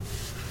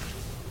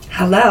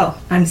Hello,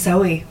 I'm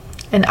Zoe.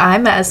 And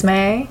I'm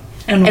Esme.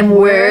 And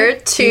we're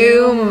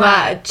too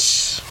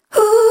much.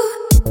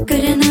 Ooh,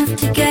 good enough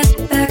to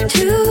get back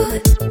to,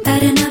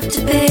 bad enough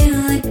to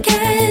bail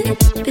again.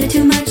 Bit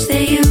too much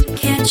that you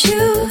can't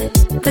chew,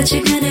 but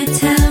you're gonna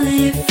tell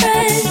your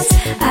friends.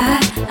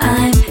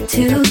 I'm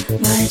too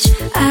much.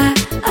 I'm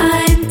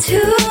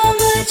too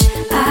much.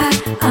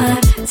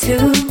 I'm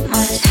too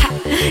much.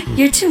 Ha,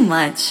 you're too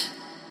much.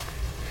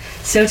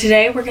 So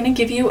today we're going to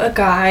give you a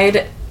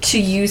guide to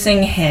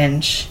using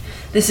Hinge.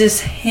 This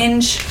is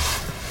Hinge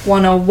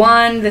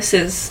 101. This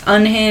is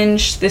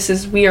unhinged. This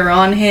is we are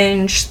on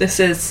Hinge. This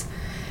is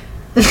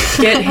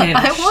get Hinge.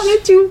 I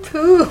wanted to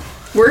poo.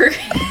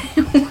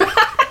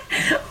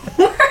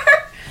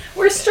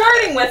 We're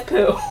starting with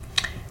poo.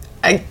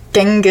 A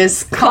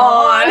Genghis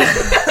Khan.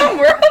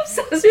 We're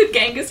obsessed with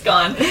Genghis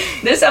Khan.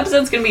 This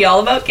episode's going to be all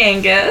about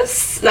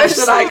Genghis. That's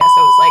what I... So it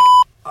was like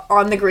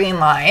on the green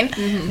line.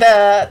 Mm-hmm.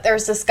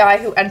 There's this guy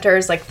who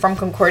enters like from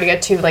Concordia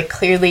to like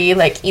clearly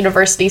like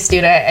university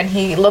student, and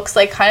he looks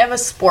like kind of a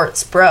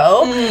sports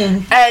bro.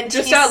 And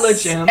just at the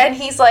gym. And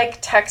he's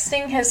like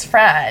texting his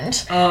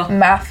friend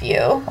Matthew,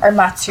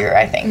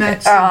 I think.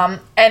 Matthew.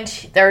 And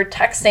they're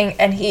texting,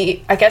 and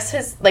I guess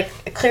his like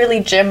clearly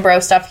gym bro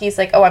stuff. He's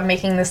like, oh, I'm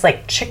making this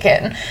like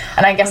chicken,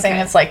 and I'm guessing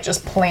it's like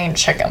just plain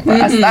chicken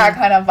breast, that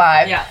kind of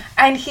vibe. Yeah.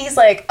 And he's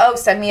like, oh,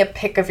 send me a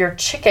pic of your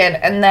chicken.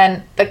 And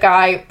then the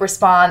guy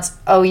responds,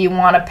 oh, you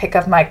want a pic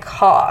of my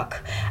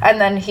cock? And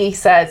then he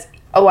says,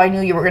 oh, I knew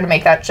you were going to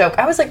make that joke.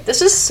 I was like,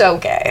 this is so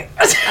gay.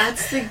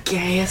 That's the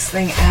gayest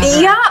thing ever.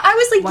 Yeah, I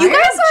was like, why you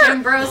guys are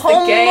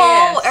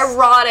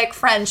homoerotic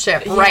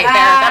friendship right there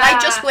that I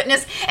just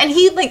witnessed. And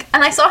he like,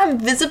 and I saw him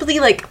visibly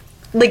like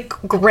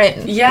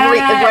grin.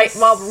 Right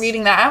while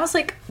reading that. I was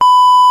like,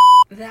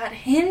 that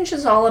Hinge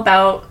is all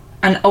about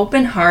an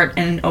open heart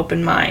and an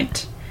open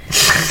mind.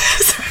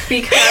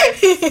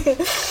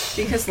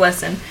 Because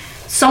listen,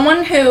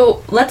 someone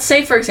who, let's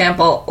say for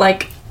example,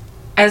 like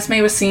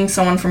Esme was seeing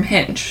someone from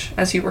Hinge,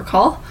 as you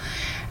recall,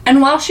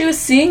 and while she was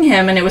seeing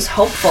him and it was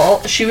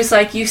hopeful, she was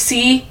like, you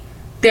see,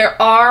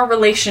 there are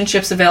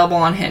relationships available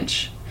on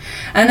Hinge.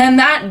 And then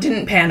that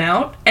didn't pan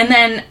out, and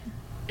then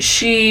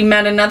she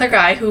met another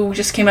guy who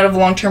just came out of a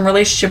long-term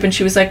relationship, and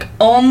she was like,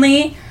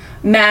 only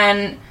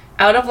men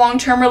out of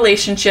long-term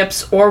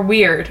relationships or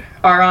weird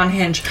are on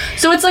Hinge.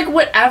 So it's like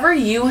whatever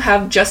you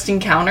have just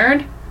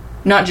encountered,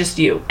 not just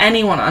you,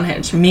 anyone on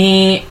Hinge,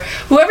 me,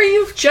 whoever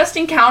you've just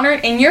encountered,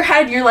 in your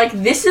head you're like,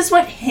 this is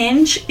what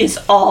Hinge is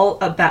all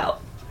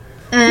about.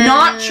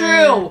 Not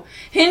true.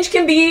 Hinge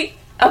can be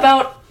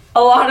about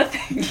a lot of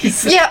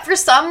things. yeah, for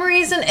some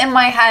reason in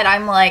my head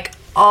I'm like,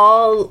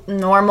 all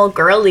normal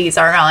girlies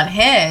are on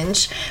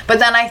Hinge, but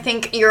then I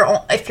think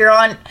if you're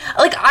on,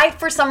 like, I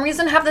for some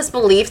reason have this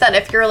belief that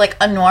if you're like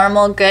a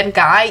normal good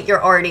guy,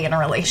 you're already in a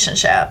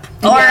relationship,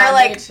 or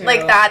like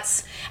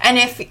that's, and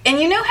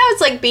you know how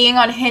it's like being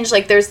on Hinge,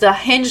 like there's the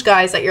Hinge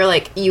guys that you're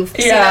like, you've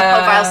seen their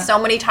profiles so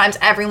many times,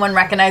 everyone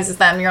recognizes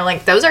them, you're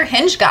like, those are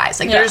Hinge guys,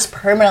 like they're just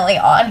permanently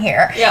on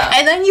here,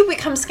 and then you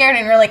become scared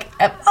and you're like,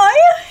 am I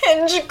a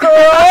Hinge girl?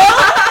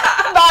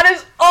 That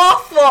is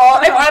awful.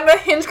 If I'm a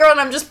Hinge girl and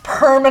I'm just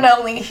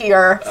permanently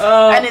here,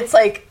 and it's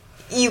like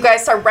you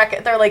guys start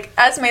they're like,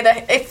 Esme,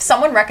 if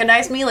someone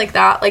recognized me like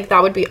that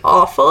would be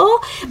awful.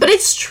 But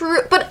it's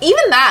true. But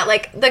even that,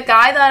 like the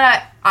guy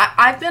that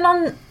I've been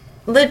on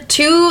the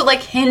two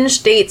like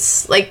Hinge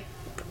dates, like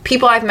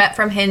people I've met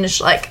from Hinge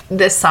like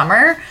this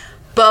summer,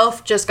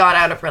 both just got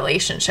out of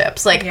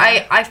relationships. Like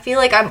I feel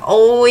like I'm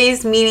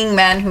always meeting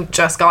men who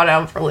just got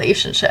out of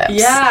relationships.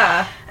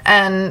 Yeah.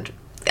 And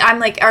I'm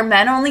like, are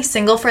men only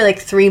single for like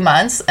 3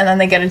 months and then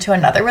they get into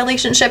another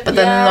relationship, but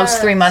then those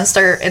 3 months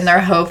they're in their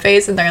hoe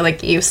phase and they're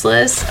like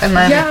useless, and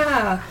then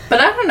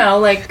but I don't know,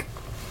 like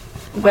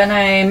when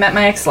I met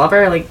my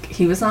ex-lover, like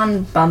he was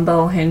on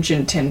Bumble, Hinge,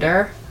 and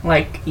Tinder,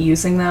 like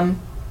using them.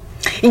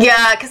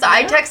 Because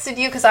I texted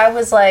you because I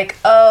was like,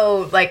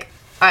 oh, like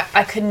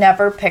I could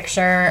never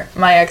picture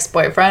my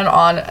ex-boyfriend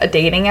on a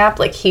dating app.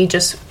 Like he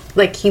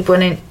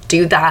wouldn't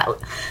do that.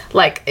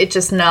 Like it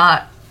just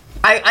not.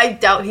 I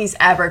doubt he's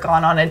ever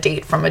gone on a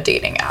date from a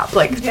dating app.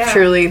 Like,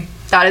 truly,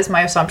 that is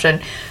my assumption.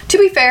 To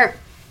be fair,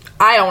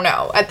 I don't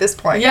know at this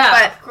point. Yeah,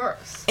 but of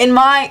course. In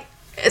my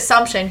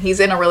assumption, he's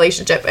in a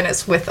relationship and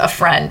it's with a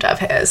friend of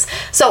his.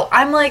 So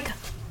I'm like,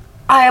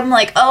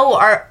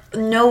 oh,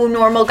 no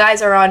normal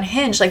guys are on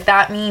Hinge. Like,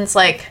 that means,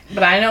 like...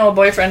 But I know a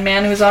boyfriend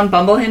man who's on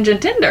Bumble, Hinge, and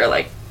Tinder.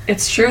 Like,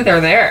 it's true, they're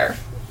there.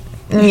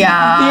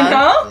 Yeah. You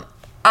know?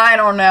 I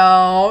don't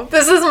know.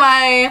 This is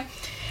my...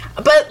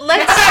 But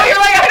let's... You're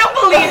like, I don't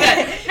believe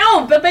it.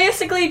 No, but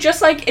basically,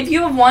 just like, if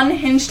you have one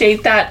Hinge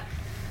date that...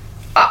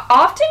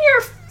 often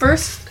your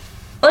first...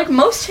 Like,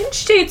 most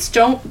Hinge dates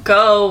don't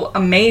go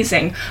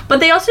amazing, but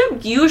they also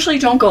usually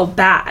don't go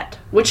bad,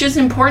 which is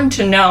important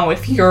to know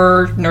if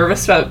you're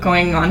nervous about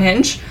going on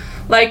Hinge.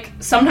 Like,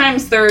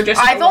 sometimes they're just...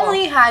 I've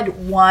only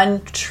had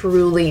one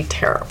truly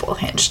terrible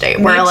Hinge date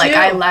where, like,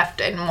 I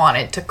left and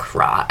wanted to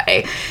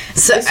cry.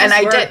 So, and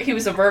I did... He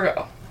was a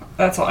Virgo.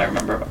 That's all I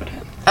remember about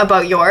him.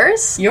 About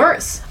yours?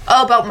 Yours.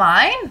 Oh, about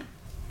mine?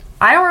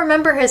 I don't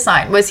remember his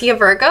sign. Was he a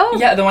Virgo?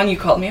 Yeah, the one you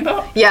called me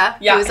about? Yeah,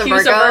 Yeah, he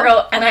was a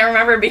Virgo. And I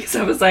remember because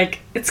I was like,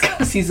 it's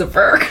because he's a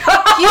Virgo.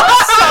 He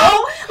was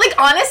so, like,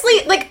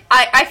 honestly, like,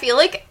 I feel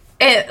like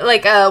it,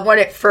 like, when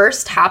it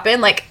first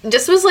happened, like,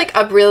 this was, like,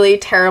 a really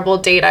terrible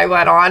date I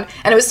went on,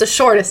 and it was the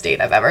shortest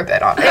date I've ever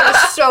been on. It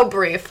was so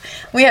brief.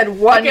 We had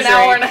one like an drink.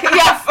 hour and a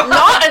half. Yeah,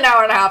 not an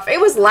hour and a half. It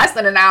was less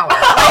than an hour. Like,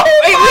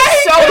 it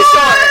was so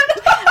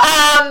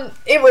short.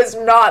 It was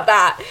not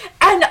that.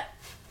 And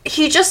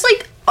he just,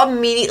 like,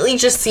 immediately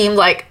just seemed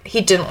like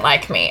he didn't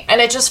like me. And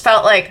it just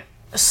felt, like,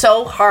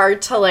 so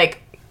hard to,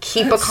 like,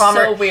 keep a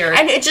conversation. So weird.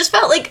 And it just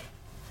felt like,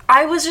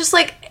 I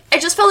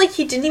just felt like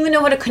he didn't even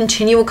know how to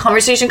continue a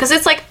conversation, because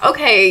it's like,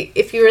 okay,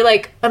 if you're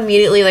like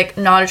immediately like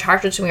not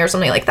attracted to me or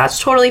something, like that's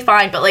totally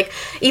fine, but like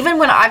even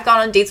when I've gone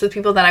on dates with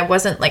people that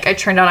I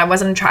turned out I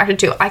wasn't attracted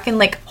to, I can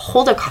like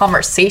hold a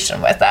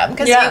conversation with them,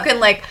 because you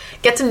can like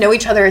get to know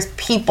each other as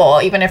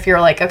people, even if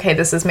you're like, okay,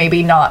 this is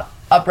maybe not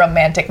a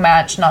romantic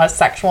match, not a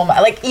sexual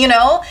match, like, you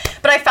know.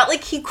 But I felt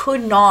like he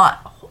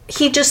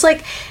just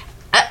like,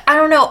 I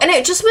don't know. And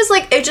it just was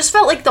like, it just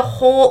felt like the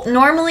whole,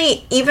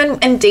 normally, even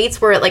in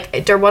dates where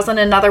like there wasn't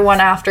another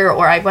one after,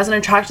 or I wasn't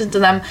attracted to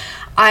them,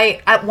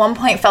 I at one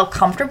point felt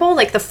comfortable.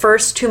 Like the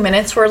first 2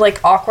 minutes were like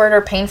awkward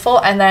or painful,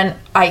 and then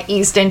I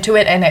eased into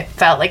it and it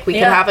felt like we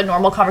could have a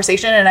normal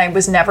conversation, and I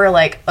was never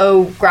like,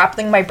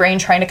 grappling my brain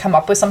trying to come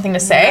up with something to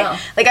say. No.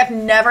 Like I've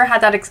never had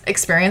that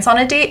experience on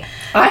a date.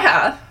 I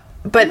have.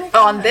 But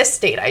on this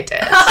date I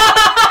did.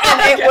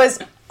 And it was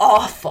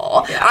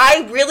awful. Yeah.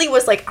 I really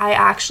was like, I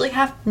actually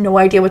have no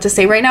idea what to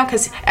say right now,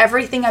 because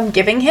everything I'm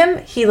giving him,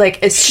 he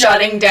like is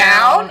shutting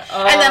down.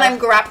 And then I'm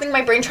grappling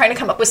my brain trying to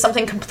come up with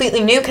something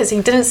completely new, because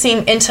he didn't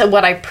seem into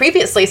what I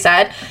previously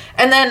said.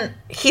 And then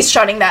he's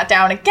shutting that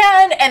down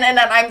again. And then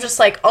I'm just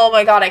like, oh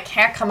my God, I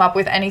can't come up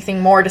with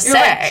anything more to say.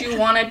 Like, do you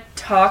want to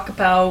talk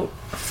about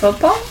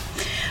football?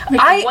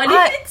 Like, what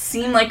did it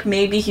seem like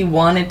maybe he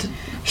wanted to...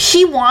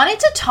 He wanted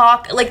to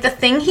talk, like, the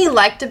thing he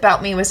liked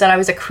about me was that I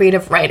was a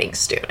creative writing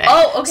student.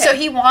 Oh, okay. So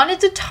he wanted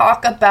to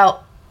talk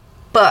about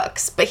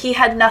books, but he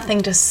had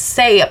nothing to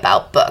say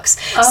about books.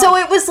 Oh. So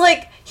it was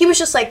like, he was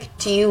just like,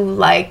 do you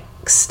like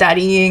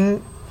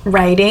studying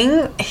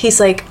writing? He's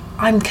like,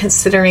 I'm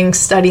considering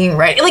studying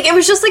writing. Like, it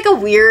was just, like, a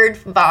weird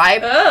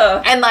vibe.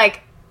 Ugh. And,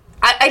 like,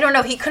 I don't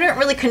know, he couldn't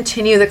really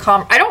continue the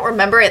I don't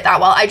remember it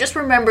that well. I just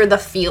remember the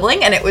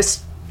feeling, and it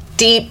was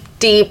deep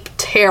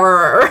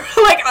terror.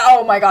 Like,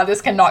 oh my God,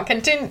 this cannot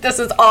continue. This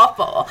is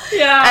awful.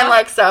 Yeah. And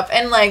like stuff.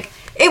 And like,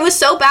 it was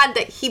so bad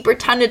that he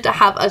pretended to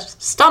have a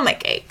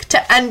stomach ache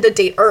to end the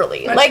date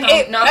early. And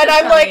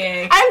I'm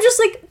like, I'm just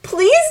like,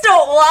 please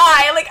don't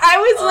lie. Like, I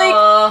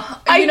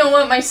was like, you know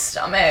what, my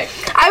stomach.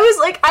 I was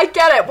like, I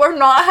get it. We're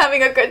not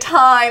having a good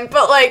time,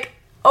 but like,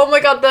 oh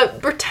my God, the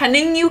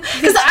pretending you,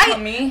 because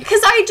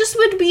I just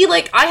would be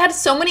like, I had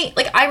so many,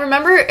 like, I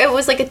remember it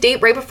was like a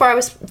date right before I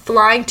was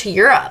flying to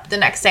Europe the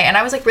next day, and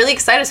I was like really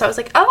excited, so I was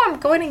like, oh, I'm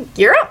going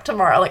to Europe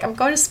tomorrow, like I'm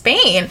going to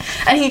Spain,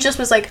 and he just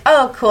was like,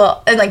 oh,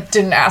 cool, and like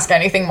didn't ask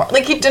anything more,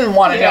 like he didn't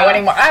want to know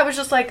anymore. I was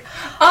just like,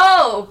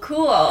 oh,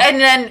 cool. And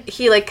then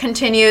he like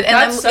continued,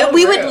 and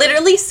we would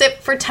literally sit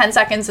for 10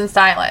 seconds in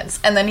silence,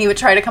 and then he would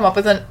try to come up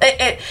with and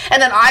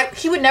then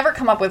he would never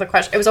come up with a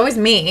question. It was always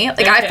me.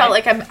 Like, I felt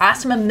like I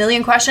asked him a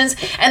million questions,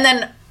 and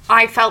then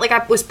I felt like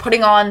I was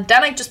putting on,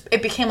 then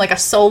it became like a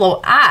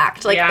solo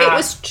act. Like, it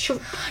was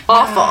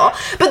awful.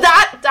 But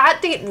that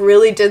date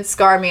really did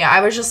scar me.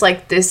 I was just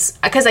like, this,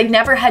 because I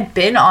never had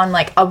been on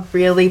like a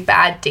really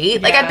bad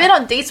date. Like, I've been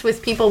on dates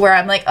with people where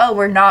I'm like, oh,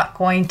 we're not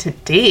going to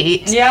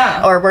date.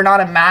 Yeah. Or we're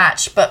not a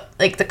match. But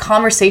like, the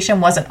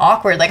conversation wasn't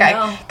awkward. Like,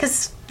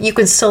 because you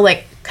can still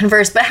like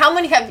converse. But how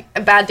many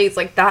bad dates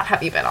like that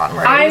have you been on?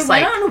 Where I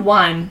went on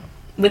one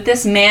with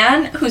this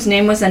man whose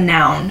name was a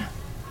noun.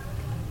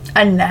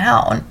 A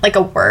noun? Like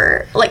a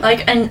word?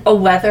 Like a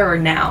weather or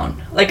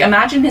noun. Like,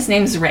 imagine his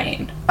name's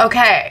Rain.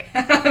 Okay.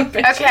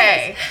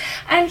 Okay.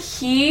 And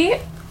he,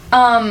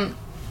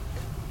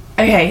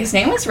 his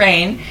name was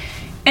Rain,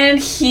 and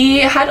he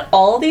had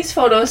all these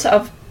photos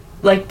of,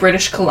 like,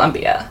 British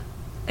Columbia.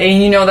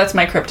 And you know that's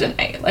my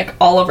kryptonite. Like,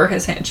 all over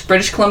his Hinge.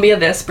 British Columbia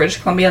this, British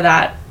Columbia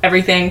that,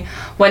 everything.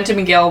 Went to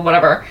McGill,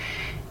 whatever.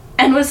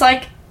 And was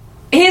like,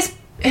 his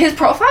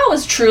profile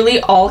was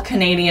truly all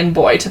Canadian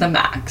boy to the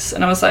max.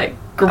 And I was like,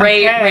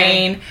 great,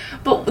 Rain.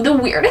 But the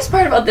weirdest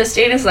part about this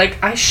date is,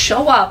 like, I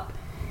show up,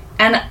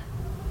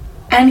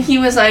 and he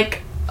was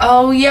like,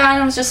 oh, yeah,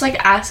 and I was just, like,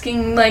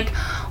 asking, like,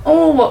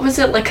 oh, what was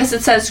it, like, because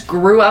it says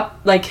grew up,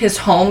 like, his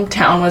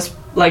hometown was,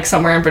 like,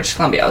 somewhere in British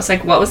Columbia. I was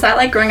like, what was that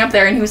like growing up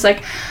there? And he was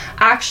like,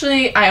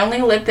 actually, I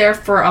only lived there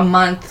for a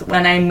month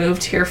when I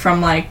moved here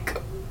from, like,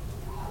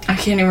 I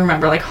can't even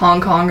remember, like,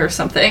 Hong Kong or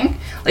something.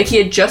 Like, he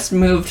had just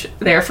moved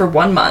there for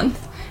 1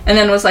 month, and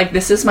then was like,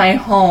 this is my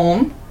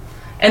home,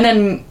 and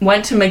then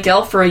went to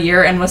McGill for a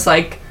year and was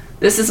like,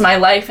 this is my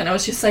life. And I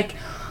was just like,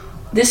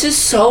 this is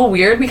so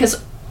weird,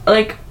 because,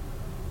 like,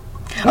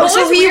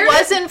 so he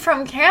wasn't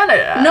from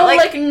Canada? No,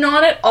 like,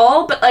 not at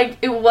all, but, like,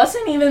 it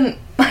wasn't even,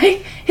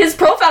 Like, his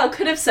profile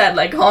could have said,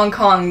 like, Hong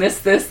Kong, this,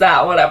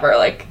 that, whatever,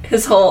 like,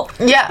 his whole...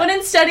 Yeah. But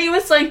instead he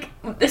was, like,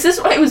 this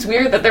is why it was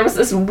weird that there was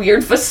this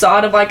weird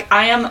facade of, like,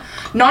 I am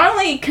not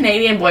only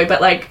Canadian boy, but,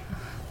 like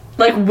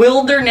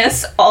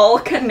wilderness, all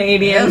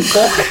Canadian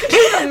boy.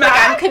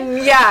 I'm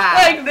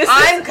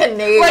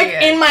Canadian. Like,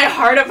 in my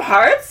heart of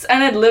hearts,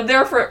 and I'd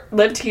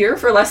lived here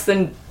for less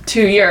than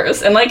 2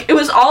 years, and, like, it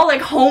was all,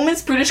 like, home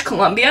is British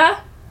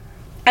Columbia,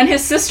 and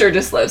his sister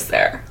just lives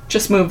there.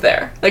 Just moved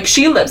there. Like,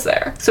 she lives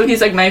there. So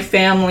he's like, my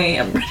family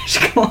in British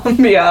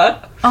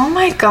Columbia. Oh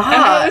my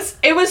god. And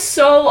it was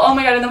so, oh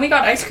my god. And then we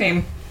got ice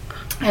cream.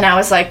 And I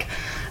was like,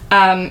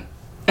 and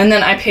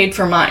then I paid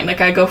for mine. Like,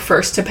 I go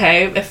first to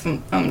pay if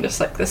I'm just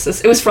like,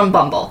 it was from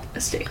Bumble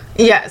Estate.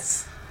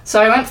 Yes.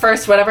 So I went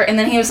first, whatever. And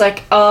then he was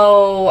like,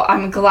 oh,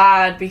 I'm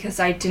glad because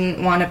I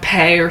didn't want to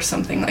pay or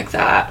something like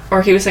that.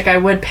 Or he was like, I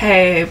would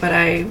pay, but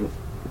I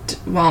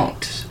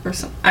won't. Or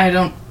something. I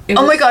don't.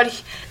 Oh my god,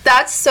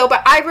 that's so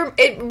bad.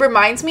 It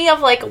reminds me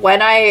of, like,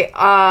 when I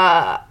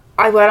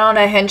went on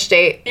a Hinge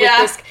date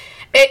with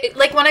this.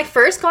 Like, when I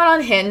first got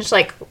on Hinge,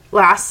 like,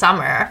 last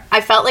summer,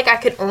 I felt like I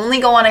could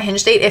only go on a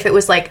Hinge date if it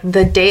was, like,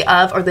 the day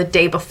of or the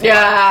day before.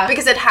 Yeah.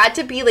 Because it had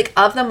to be, like,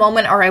 of the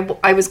moment, or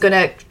I was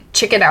gonna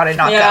chicken out and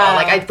not go.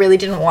 Like, I really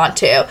didn't want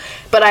to.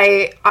 But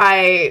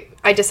I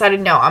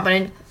decided, no,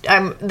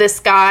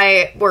 this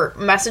guy, we're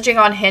messaging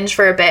on Hinge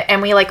for a bit,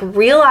 and we, like,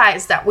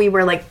 realized that we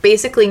were, like,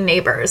 basically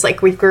neighbors.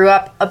 Like, we grew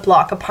up a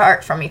block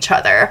apart from each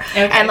other.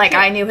 Okay, and, like,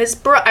 I knew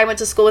I went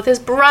to school with his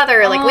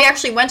brother. Like, we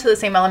actually went to the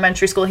same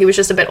elementary school. He was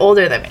just a bit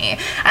older than me.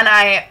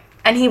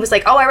 And he was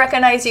like, oh, I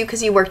recognize you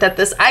because you worked at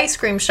this ice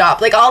cream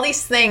shop. Like, all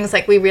these things,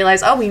 like, we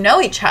realized, oh, we know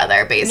each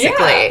other, basically.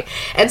 Yeah.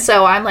 And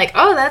so I'm like,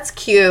 oh, that's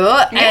cute.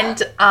 Yeah.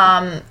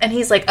 And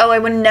he's like, oh, I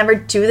would never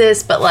do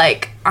this, but,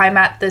 like, I'm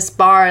at this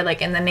bar,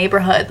 like, in the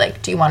neighborhood.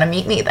 Like, do you want to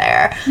meet me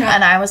there? Yeah.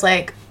 And I was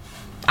like,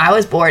 I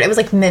was bored. It was,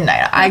 like,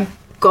 midnight. I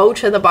go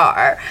to the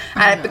bar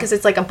because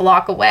it's, like, a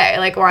block away.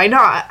 Like, why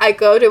not? I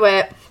go to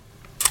it,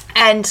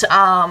 and,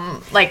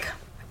 like,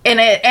 and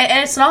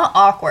it's not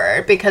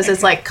awkward because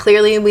it's, like,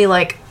 clearly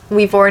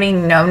we've already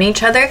known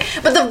each other,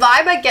 but the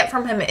vibe I get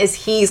from him is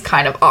he's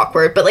kind of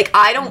awkward, but, like,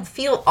 I don't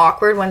feel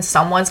awkward when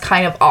someone's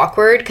kind of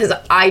awkward, because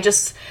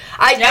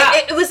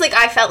it was like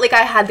I felt like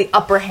I had the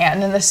upper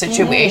hand in the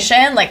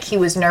situation. Like, he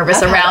was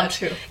nervous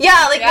around.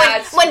 Yeah, like,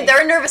 when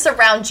they're nervous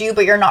around you,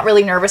 but you're not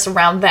really nervous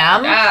around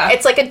them. Yeah.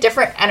 It's like a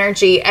different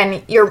energy,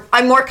 and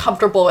I'm more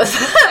comfortable with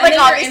that. Like,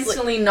 you're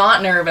instantly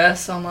not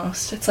nervous,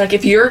 almost. It's like,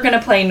 if you're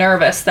gonna play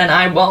nervous, then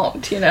I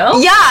won't, you know?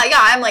 Yeah,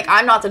 I'm like,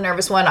 I'm not the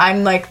nervous one.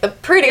 I'm, like, the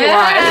pretty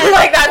one.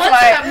 Like, that's why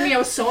happened to me. I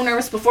was so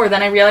nervous before.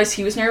 Then I realized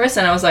he was nervous,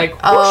 and I was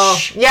like,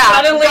 whoosh,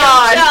 suddenly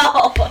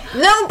No,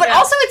 but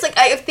also it's like,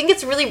 I think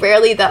it's really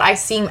rarely that I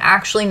seem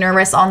actually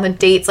nervous on the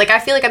dates. Like, I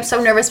feel like I'm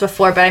so nervous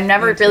before, but I'm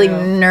never really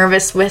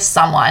nervous with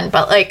someone.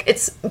 But, like,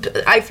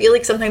 I feel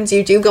like sometimes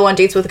you do go on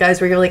dates with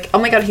guys where you're like, oh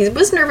my god, he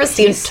was nervous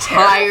the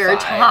entire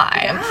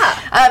time.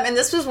 Yeah. And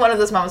this was one of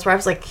those moments where I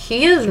was like,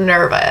 he is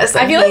nervous.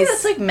 I feel like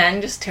that's, like,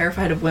 men just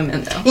terrified of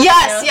women, though.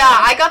 Yes, you know?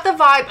 I got the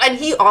vibe. And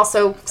he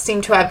also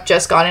seemed to have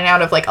just gotten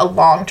out of, like, a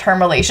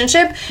long-term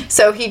relationship,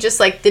 so he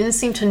just, like, didn't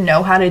seem to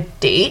know how to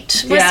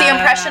date, was the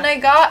impression I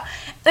got.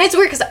 And it's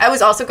weird because I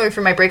was also going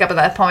through my breakup at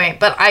that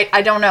point, but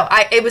I don't know.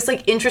 It was,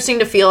 like, interesting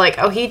to feel like,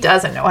 oh, he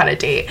doesn't know how to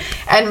date.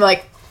 And,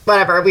 like,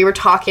 whatever, we were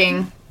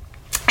talking,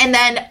 and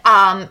then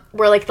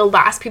we're, like, the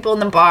last people in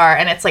the bar,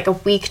 and it's, like, a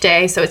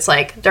weekday, so it's,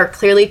 like, they're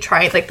clearly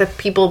trying, like, the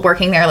people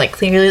working there, like,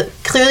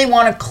 clearly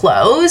want to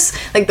close.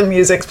 Like, the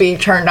music's being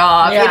turned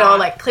off, you know,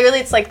 like, clearly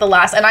it's, like, the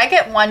last, and I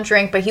get one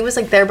drink, but he was,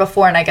 like, there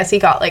before, and I guess he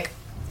got, like,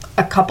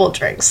 a couple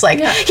drinks. Like,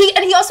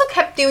 he also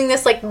kept doing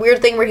this, like,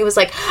 weird thing where he was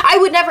like, I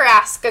would never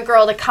ask a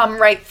girl to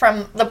come right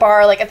from the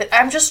bar, like,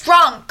 I'm just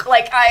drunk,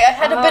 like, I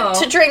had a bit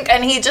to drink,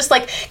 and he just,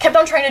 like, kept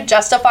on trying to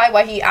justify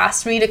why he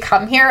asked me to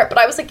come here, but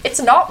I was like,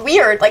 it's not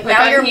weird, like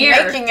now you're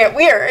making it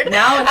weird.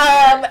 Now it's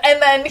weird.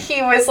 And then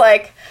he was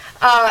like,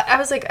 I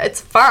was like,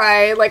 it's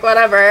fine, like,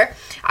 whatever.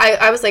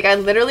 I was like, I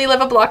literally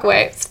live a block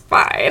away. It's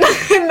fine.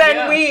 And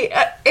then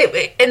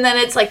and then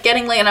it's, like,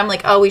 getting late, and I'm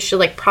like, oh, we should,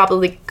 like,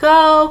 probably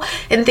go,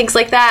 and things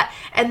like that.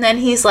 And then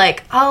he's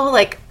like, oh,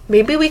 like,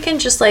 maybe we can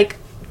just, like,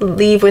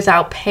 leave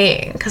without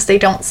paying, because they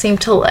don't seem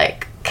to,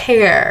 like,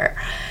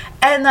 care.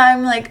 And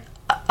I'm like,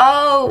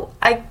 oh,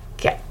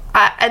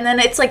 and then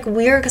it's, like,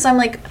 weird because I'm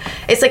like,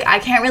 it's like I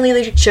can't really,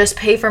 like, just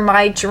pay for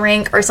my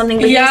drink or something,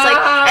 but he's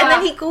like, and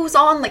then he goes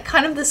on, like,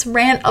 kind of this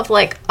rant of,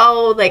 like,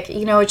 oh, like,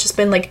 you know, it's just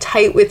been, like,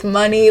 tight with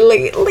money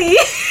lately.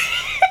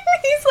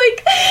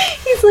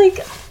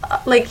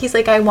 he's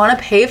like I want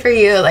to pay for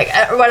you, like,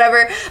 or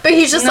whatever, but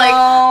he's just like,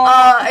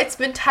 it's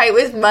been tight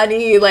with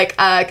money, like,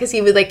 because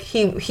he was like,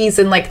 he's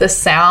in, like, the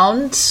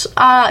sound,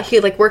 he,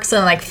 like, works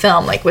in, like,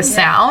 film, like, with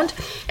sound,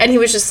 and he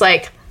was just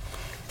like,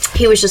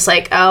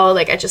 oh,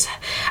 like,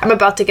 I'm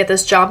about to get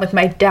this job with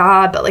my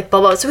dad, but, like, blah,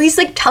 blah. So he's,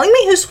 like, telling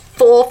me his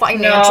full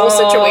financial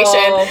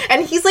situation,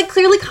 and he's, like,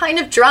 clearly kind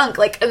of drunk,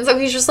 like, and so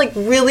he's just, like,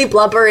 really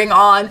blubbering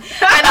on, and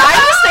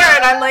I'm just there,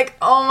 and I'm like,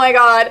 oh my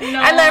god.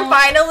 And then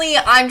finally,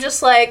 I'm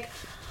just like,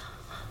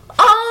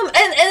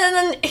 And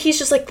then he's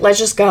just like, let's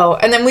just go.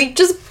 And then we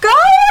just go,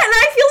 and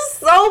I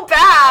feel so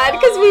bad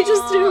because we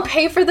just didn't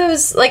pay for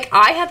those. Like,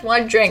 I had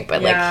one drink,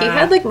 but like he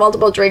had like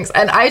multiple drinks,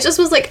 and I just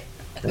was like,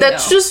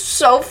 that's just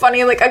so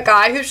funny. Like, a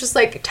guy who's just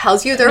like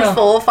tells you their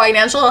full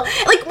financial,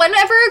 like,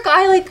 whenever a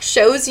guy like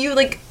shows you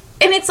like,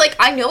 and it's like,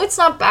 I know it's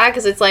not bad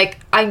because it's like,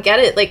 I get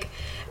it, like,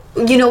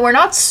 you know, we're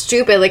not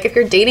stupid. Like, if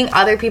you're dating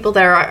other people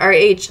that are our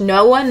age,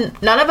 none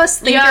of us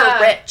think you're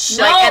rich,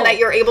 like, and that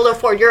you're able to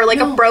afford. You're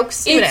like a broke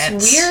student.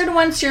 It's weird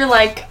once you're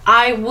like,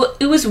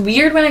 it was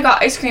weird when I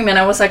got ice cream and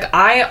I was like,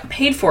 I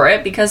paid for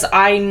it because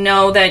I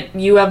know that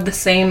you have the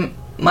same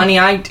money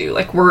I do.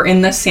 Like, we're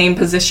in the same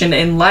position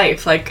in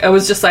life. Like, I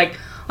was just like,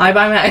 I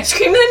buy my ice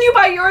cream and then you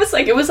buy yours.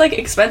 Like, it was like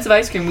expensive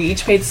ice cream. We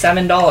each paid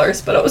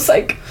 $7, but I was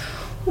like,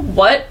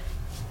 what?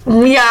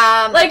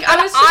 Yeah, like,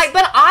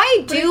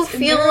 I do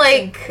feel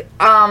like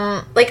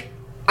I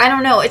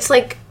don't know, it's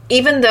like,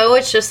 even though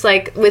it's just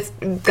like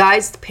with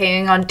guys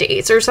paying on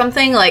dates or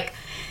something, like,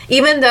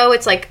 even though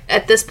it's like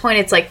at this point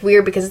it's like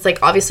weird because it's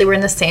like obviously we're in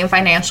the same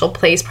financial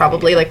place,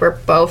 probably, like we're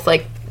both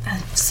like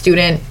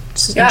student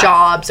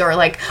jobs,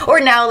 or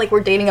now like we're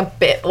dating a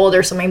bit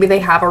older, so maybe they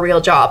have a real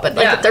job, but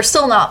like they're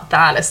still not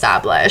that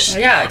established.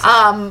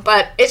 Exactly.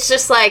 But it's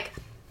just like,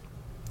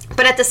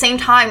 but at the same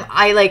time,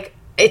 I like,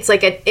 it's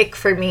like an ick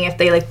for me if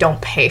they like don't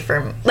pay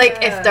for me. Like,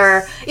 if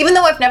they're, even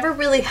though I've never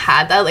really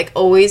had that, like,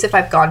 always if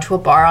I've gone to a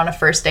bar on a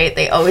first date,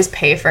 they always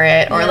pay for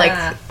it, or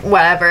like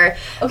whatever.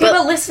 Okay,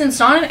 but listen, it's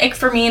not an ick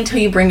for me until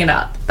you bring it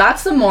up.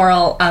 That's the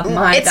moral of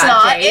my It's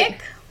not date.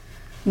 Ick?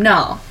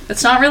 No,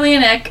 it's not really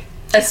an ick,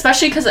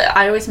 especially because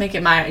I always make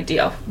it my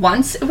idea.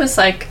 Once it was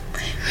like,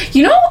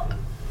 you know,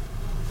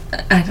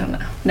 I don't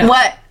know. No.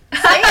 What?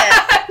 Say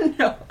it.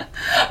 No,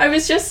 I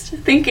was just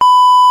thinking.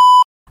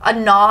 A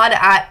nod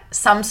at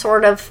some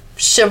sort of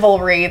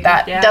chivalry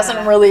that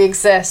doesn't really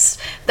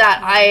exist,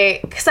 that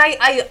because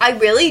I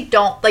really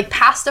don't, like,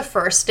 past a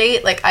first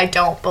date, like, I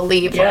don't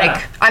believe,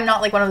 like, I'm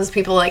not like one of those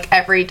people, like,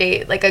 every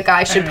date, like, a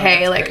guy should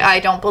pay, like, crazy. I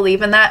don't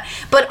believe in that,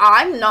 but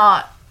I'm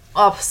not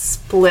a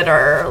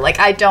splitter, like,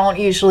 I don't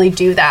usually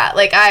do that,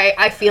 like,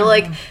 I feel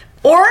like,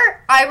 or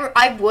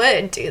I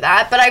would do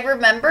that, but I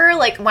remember,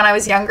 like, when I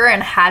was younger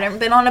and hadn't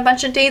been on a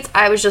bunch of dates,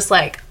 I was just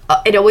like,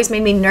 it always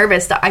made me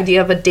nervous, the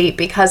idea of a date,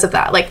 because of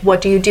that. Like,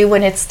 what do you do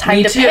when it's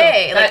time to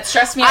pay? Like, that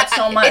stressed me out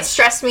so much. It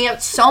stressed me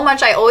out so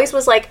much. I always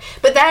was like,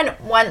 but then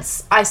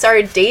once I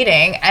started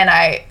dating and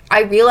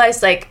I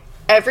realized, like,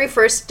 every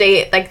first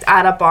date, like,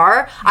 at a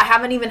bar, I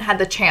haven't even had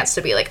the chance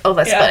to be like, oh,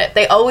 let's split it.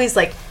 They always,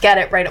 like, get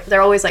it right.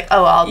 They're always like,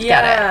 oh, I'll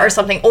get it, or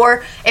something.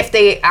 Or if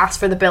they ask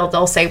for the bill,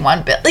 they'll say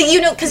one bill. Like,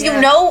 you know, because you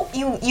know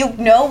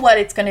what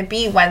it's going to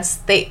be once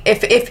they,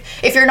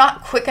 if you're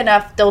not quick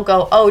enough, they'll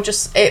go, oh,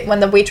 just, when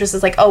the waitress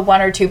is like, oh,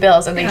 1 or 2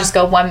 bills, and they just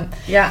go one.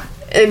 Yeah.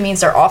 It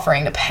means they're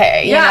offering to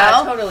pay, you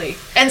know? Totally.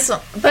 And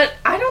so, but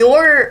I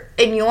don't...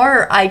 In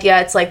your idea,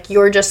 it's like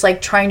you're just,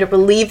 like, trying to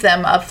relieve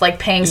them of, like,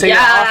 paying, so you're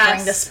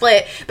offering to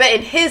split. But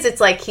in his,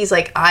 it's like, he's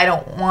like, I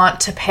don't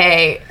want to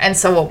pay, and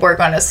so we're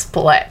going to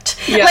split.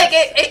 Yes. Like,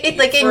 it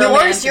like, in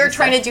yours, you're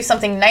trying to do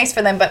something nice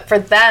for them, but for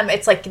them,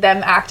 it's like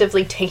them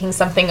actively taking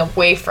something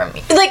away from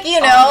me. Like,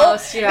 you know?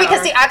 Almost,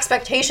 because the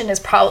expectation is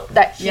probably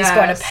that he's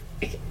going to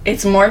pay.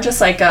 It's more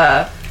just like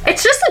a...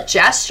 It's just a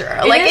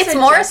gesture. Like, it's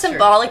more a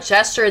symbolic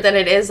gesture than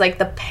it is, like,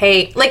 the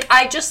pay. Like,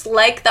 I just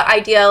like the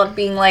idea of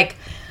being, like...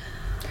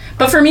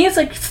 But for me, it's,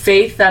 like,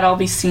 faith that I'll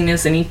be seen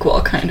as an equal,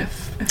 kind of.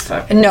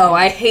 No,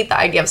 I hate the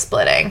idea of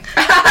splitting.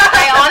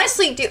 I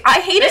honestly do.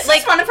 I hate it. Like,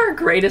 it's one of our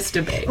greatest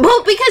debates.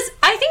 Well, because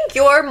I think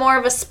you're more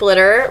of a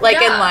splitter, like,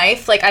 in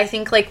life. Like, I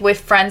think, like, with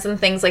friends and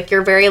things, like,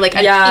 you're very, like,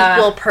 an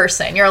equal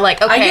person. You're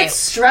like, okay. I get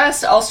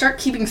stressed. I'll start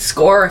keeping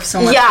score if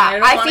someone... Yeah,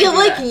 I feel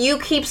like you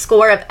keep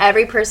score of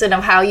every person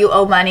of how you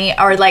owe money,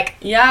 or, like...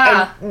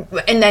 Yeah.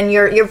 And then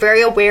you're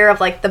very aware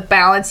of, like, the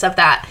balance of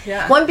that.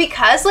 Yeah. One,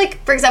 because,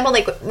 like, for example,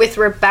 like, with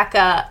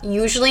Rebecca,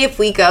 usually if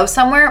we go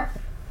somewhere...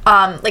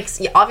 like,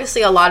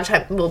 obviously a lot of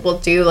time we'll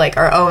do, like,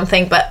 our own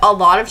thing, but a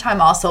lot of time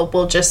also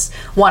we'll just,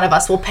 one of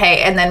us will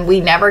pay, and then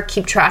we never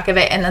keep track of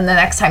it, and then the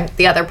next time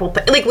the other will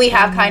pay. Like, we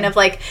have kind of,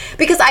 like,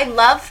 because I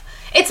love,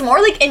 it's more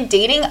like in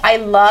dating, I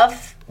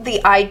love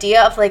the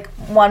idea of, like,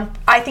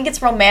 I think it's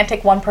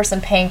romantic, one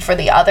person paying for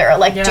the other,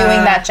 like, doing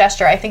that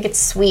gesture. I think it's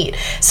sweet.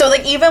 So,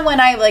 like, even when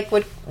I, like,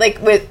 would, like,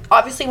 with,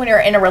 obviously when you're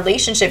in a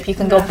relationship, you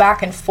can go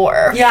back and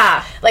forth.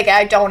 Yeah. Like,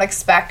 I don't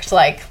expect,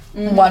 like,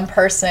 one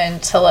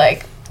person to,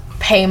 like,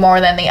 pay more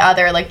than the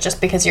other, like,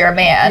 just because you're a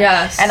man.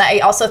 Yes. And I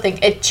also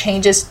think it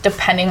changes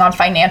depending on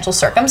financial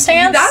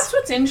circumstance. That's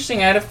what's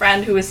interesting. I had a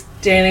friend who was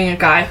dating a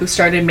guy who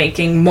started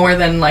making more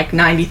than, like,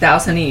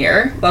 $90,000 a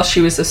year while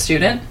she was a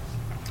student.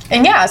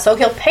 And so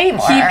he'll pay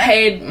more. He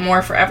paid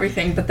more for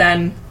everything, but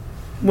then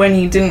when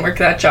he didn't work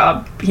that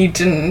job, he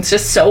didn't. It's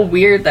just so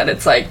weird that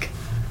it's like,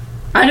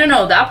 I don't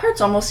know, that part's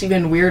almost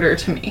even weirder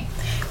to me.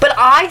 But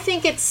I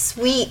think it's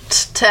sweet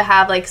to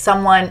have, like,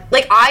 someone,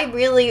 like, I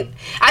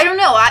don't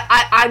know,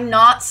 I'm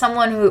not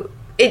someone who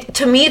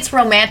to me it's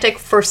romantic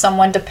for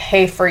someone to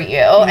pay for you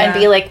and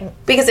be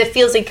like, because it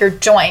feels like you're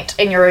joint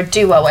and you're a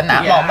duo in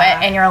that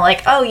moment, and you're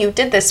like, oh, you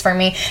did this for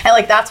me, and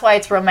like that's why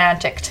it's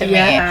romantic to me.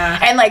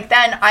 And like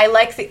then I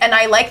like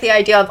the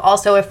idea of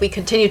also, if we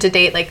continue to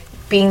date, like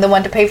being the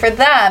one to pay for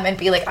them and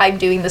be like, I'm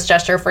doing this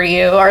gesture for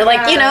you, or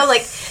like, you know,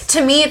 like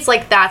to me it's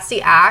like that's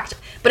the act.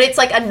 But it's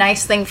like a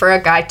nice thing for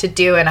a guy to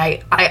do, and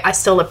I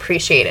still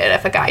appreciate it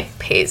if a guy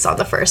pays on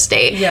the first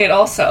date. Yeah. It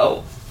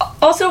also,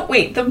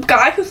 wait, the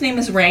guy whose name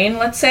is Rain,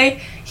 let's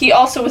say, he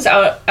also was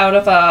out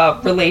of a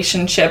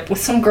relationship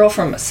with some girl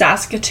from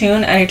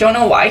Saskatoon, and I don't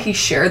know why he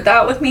shared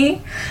that with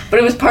me,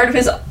 but it was part of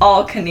his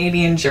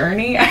all-Canadian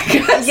journey, I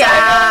guess. Yeah.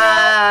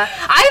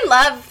 I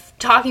love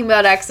talking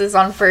about exes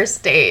on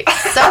first dates.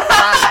 So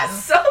fun.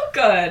 So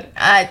good.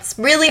 It's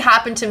really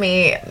happened to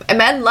me.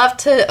 Men love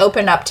to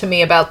open up to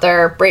me about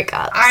their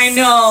breakups. I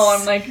know.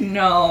 I'm like,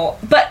 no.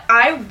 But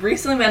I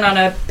recently went on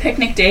a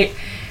picnic date,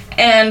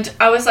 and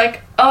I was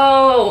like,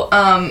 oh,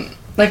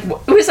 like,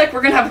 it was like,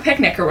 we're gonna have a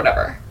picnic or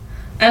whatever.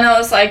 And I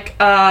was like,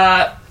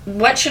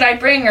 what should I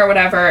bring or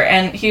whatever?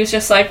 And he was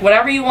just like,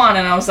 whatever you want.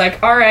 And I was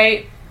like, all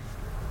right.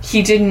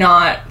 He did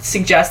not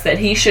suggest that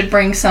he should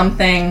bring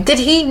something. Did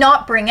he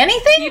not bring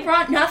anything? He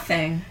brought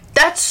nothing.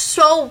 That's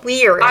so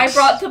weird. I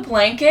brought the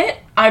blanket.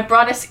 I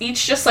brought us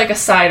each just like a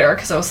cider,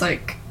 because I was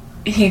like,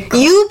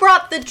 You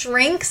brought the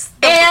drinks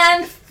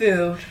and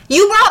food.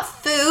 You brought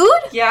food?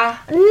 Yeah.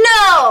 No.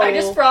 I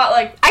just brought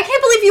like, I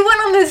can't believe you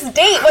went on this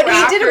date when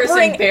you didn't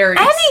bring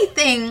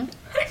anything.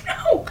 I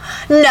know.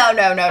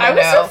 No. I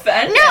was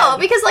offended. No,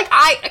 because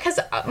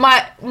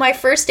my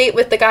first date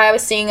with the guy I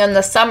was seeing in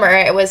the summer,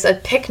 it was a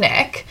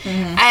picnic,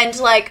 and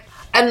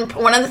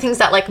one of the things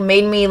that like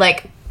made me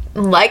like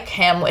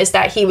him is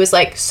that he was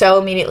like so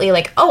immediately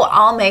like, oh,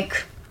 I'll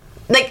make.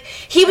 Like,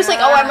 he was like,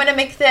 oh, I'm gonna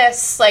make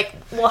this, like,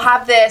 we'll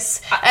have this,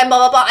 and blah,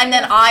 blah, blah, and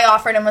then I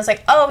offered him, was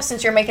like, oh,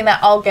 since you're making that,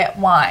 I'll get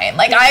wine.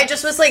 Like, I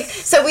just was like,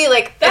 so we,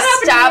 like, that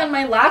happened to me on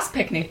my last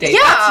picnic date. Yeah.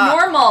 That's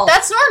normal.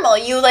 That's normal.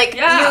 You, like,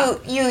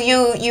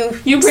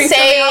 you bring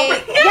say,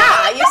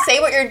 you say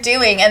what you're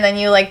doing, and then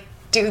you, like,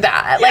 do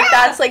that. Yeah. Like,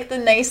 that's, like, the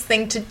nice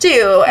thing to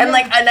do. And,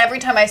 like, and every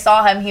time I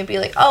saw him, he'd be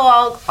like,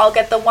 oh, I'll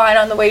get the wine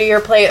on the way to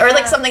your plate, or,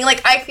 like, something.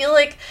 Like, I feel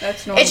like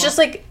that's normal. It's just,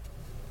 like,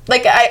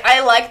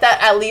 I like that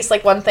at least,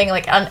 like, one thing,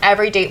 like, on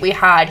every date we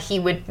had, he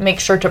would make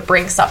sure to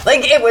bring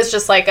something. Like, it was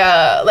just, like,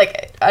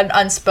 an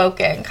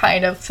unspoken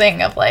kind of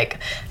thing of, like,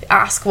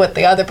 ask what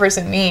the other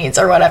person needs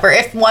or whatever.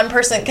 If one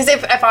person, because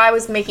if I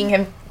was making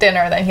him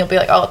dinner, then he'll be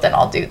like, oh, then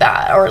I'll do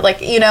that. Or, like,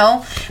 you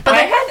know. But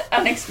I had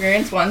an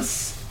experience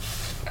once,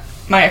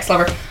 my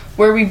ex-lover,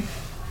 where we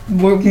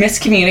were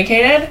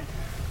miscommunicated.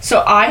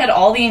 So I had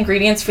all the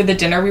ingredients for the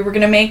dinner we were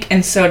going to make,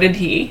 and so did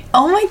he.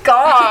 Oh my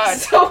god.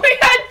 So we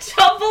had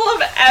double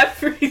of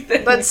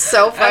everything. That's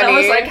so funny. And I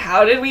was like,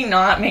 how did we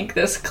not make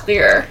this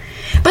clear?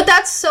 But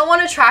that's so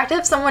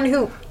unattractive. Someone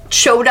who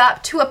showed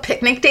up to a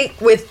picnic date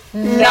with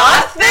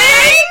nothing?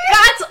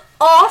 That's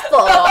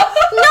awful.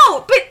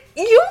 No, but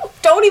you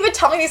don't even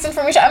tell me this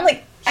information. I'm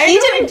like, he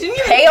didn't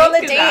pay on the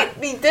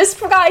date. This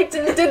guy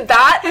did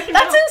that.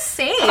 That's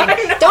insane.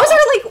 Those are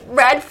like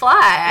red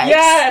flags.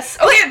 Yes.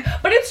 Okay,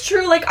 but it's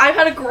true. Like, I've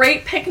had a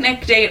great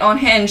picnic date on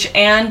Hinge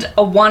and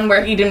a one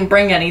where he didn't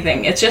bring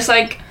anything. It's just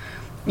like,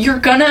 you're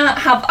gonna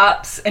have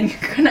ups and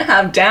you're gonna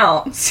have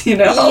downs, you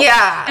know?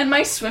 Yeah. And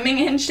my swimming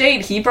Hinge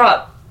date, he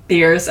brought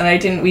beers,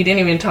 and we didn't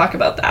even talk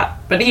about that.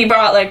 But he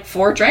brought like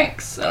 4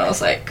 drinks, and I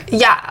was like,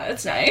 yeah,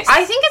 that's nice.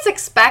 I think it's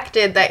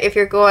expected that if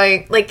you're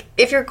going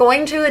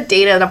to a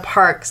date at a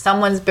park,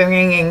 someone's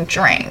bringing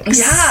drinks.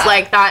 Yeah.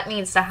 Like, that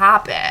needs to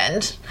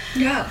happen.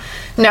 Yeah.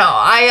 No,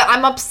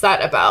 I'm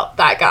upset about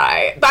that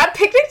guy. That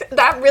picnic,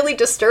 that really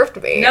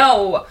disturbed me.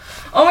 No.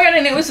 Oh my god,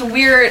 and it was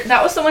weird.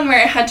 That was the one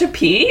where I had to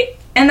pee.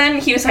 And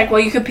then he was like, well,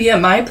 you could pee at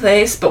my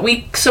place, but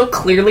we so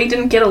clearly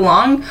didn't get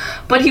along.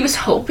 But he was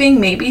hoping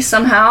maybe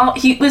somehow,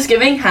 he was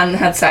giving hadn't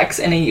had sex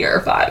in a year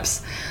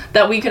vibes,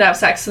 that we could have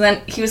sex. So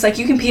then he was like,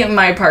 you can pee in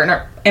my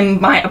apartment,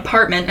 and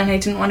I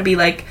didn't want to be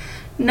like,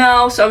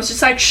 no. So I was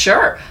just like,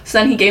 sure. So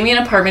then he gave me an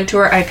apartment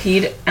tour, I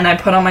peed, and I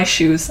put on my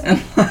shoes and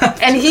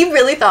left. And he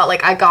really thought,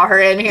 like, I got her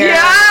in here.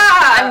 Yeah!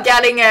 I'm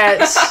getting it.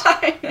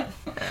 I know.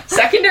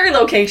 Secondary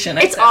location.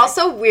 It's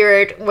also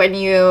weird when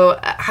you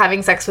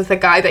having sex with a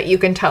guy that you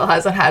can tell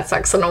hasn't had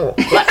sex in a while.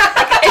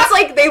 It's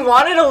like they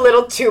wanted a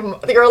little too.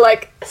 You're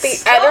like,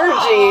 the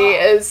energy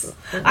is.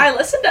 I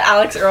listened to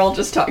Alex Earl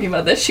just talking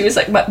about this. She was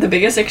like, the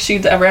biggest ick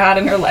she'd ever had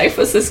in her life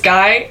was this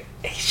guy.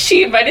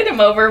 She invited him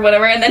over,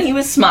 whatever, and then he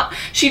was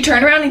she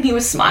turned around and he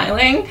was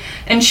smiling,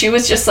 and she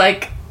was just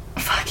like,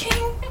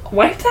 fucking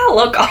wipe that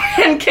look off,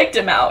 and kicked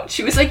him out.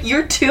 She was like,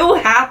 you're too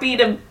happy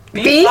to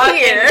be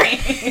here.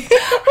 Like,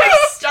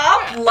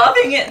 stop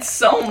loving it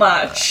so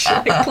much.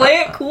 Like,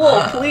 play it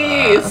cool,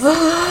 please.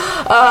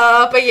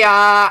 But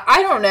yeah,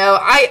 I don't know.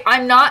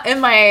 I'm not in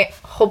my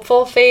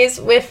hopeful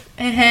phase with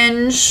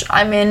Hinge.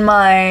 I'm in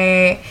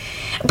my...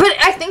 But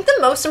I think the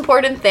most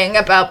important thing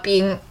about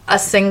being a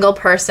single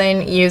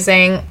person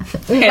using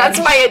that's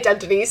my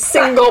identity,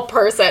 single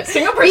person.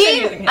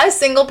 Being a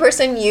single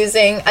person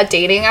using a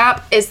dating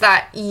app is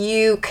that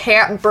you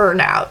can't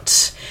burn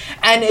out.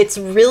 And it's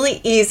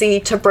really easy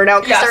to burn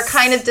out because they're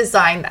kind of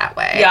designed that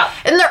way. Yeah.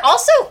 And they're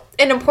also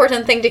an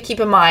important thing to keep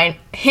in mind.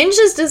 Hinge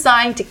is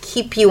designed to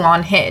keep you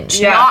on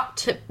Hinge, not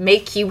to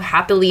make you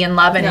happily in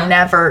love and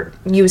never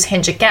use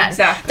Hinge again.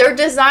 Exactly. They're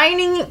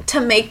designing to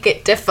make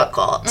it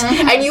difficult.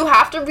 And you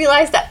have to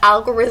realize that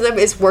algorithm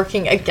is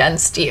working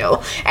against you.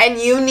 And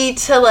you need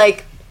to,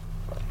 like,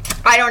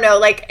 I don't know,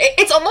 like,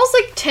 it's almost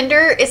like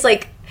Tinder is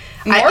like,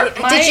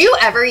 did you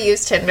ever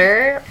use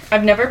Tinder?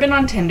 I've never been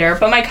on Tinder,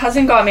 but my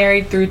cousin got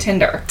married through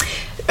Tinder.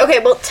 Okay,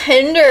 well,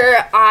 Tinder,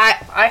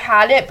 I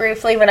had it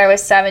briefly when I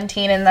was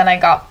 17, and then I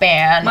got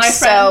banned. My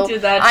friend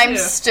did that, too. I'm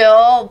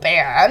still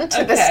banned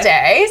to this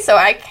day, so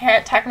I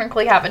can't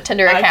technically have a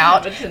Tinder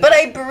account. But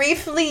I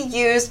briefly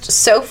used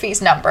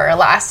Sophie's number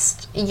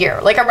last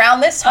year. Like, around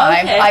this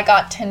time, I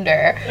got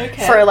Tinder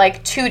for,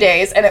 like, 2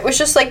 days, and it was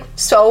just, like,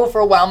 so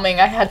overwhelming.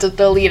 I had to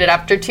delete it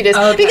after 2 days.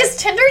 Because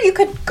Tinder, you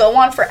could go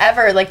on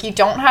forever. Like, you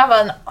don't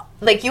have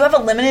like, you have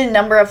a limited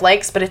number of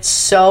likes, but it's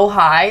so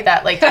high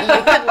that, like, you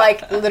could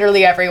like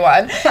literally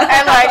everyone.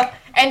 And, like,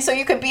 and so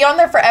you could be on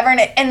there forever.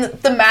 And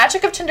the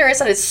magic of Tinder is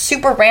that it's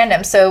super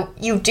random. So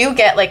you do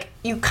get, like,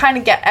 you kind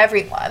of get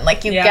everyone.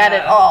 Like, you get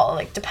it all,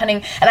 like,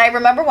 depending. And I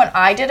remember when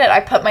I did it, I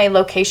put my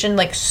location,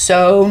 like,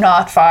 so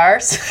not far.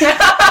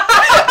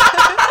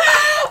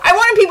 I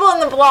wanted people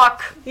in the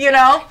block, you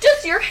know?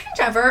 Does your Hinge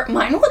ever,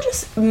 mine will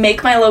just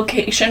make my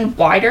location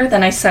wider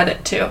than I set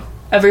it to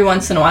every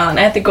once in a while, and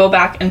I have to go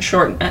back and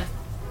shorten it.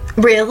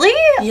 Really?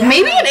 Yeah.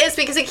 Maybe it is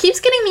because it keeps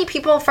getting me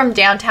people from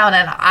downtown,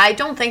 and I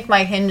don't think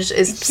my Hinge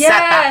is set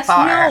that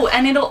far. No,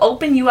 and it'll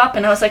open you up,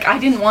 and I was like, I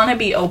didn't want to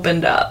be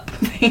opened up.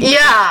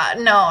 Yeah,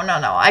 no,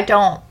 I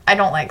don't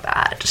like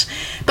that.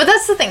 But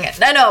that's the thing.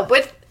 I know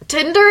with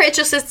Tinder,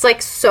 it's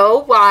like so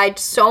wide,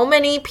 so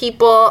many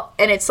people,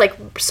 and it's like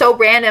so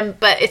random,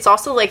 but it's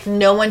also like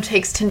no one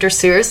takes Tinder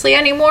seriously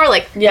anymore.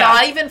 Like,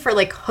 not even for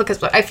like hookups,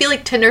 but I feel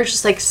like Tinder's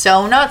just like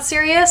so not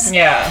serious.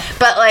 Yeah.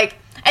 But like,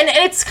 and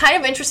it's kind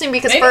of interesting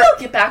because maybe I'll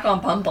get back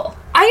on Bumble.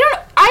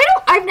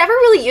 I've never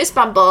really used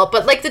Bumble,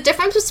 but like the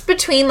difference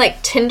between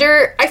like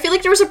Tinder, I feel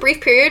like there was a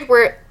brief period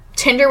where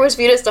Tinder was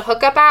viewed as the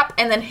hookup app,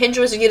 and then Hinge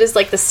was viewed as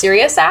like the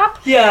serious app.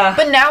 Yeah.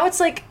 But now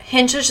it's like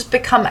Hinge has just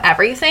become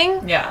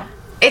everything. Yeah.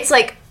 It's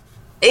like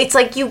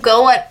you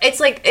go at,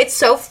 it's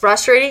so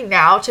frustrating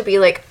now to be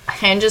like,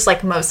 Hinge is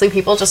like mostly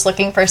people just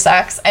looking for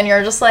sex, and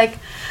you're just like,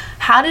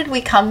 how did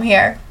we come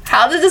here?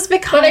 How did this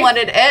become what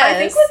it is? I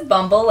think with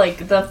Bumble,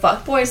 like, the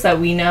fuckboys that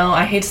we know,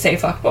 I hate to say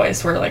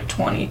fuckboys, we're like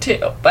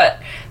 22, but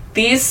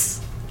these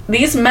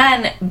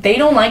men, they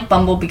don't like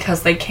Bumble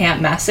because they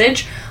can't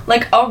message.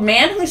 Like, a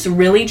man who's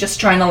really just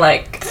trying to,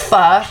 like,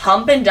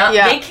 hump and dump,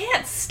 they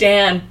can't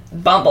stand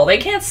Bumble. They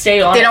can't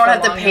stay on it. They don't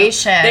have the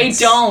patience. They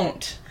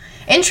don't.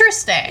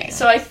 Interesting.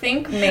 So I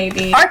think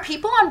maybe... Are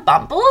people on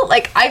Bumble?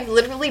 Like, I've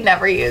literally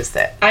never used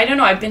it. I don't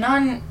know. I've been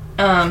on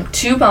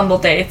 2 Bumble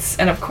dates,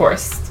 and of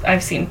course,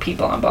 I've seen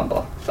people on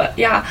Bumble. But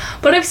yeah.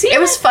 But I've seen... It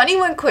was funny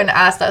when Quinn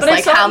asked us,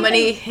 like, how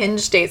many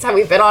Hinge dates have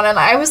we been on? And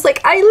I was like,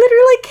 I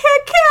literally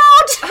can't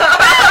count.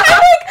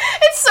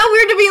 Like, it's so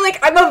weird to be like,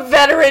 I'm a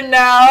veteran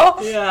now.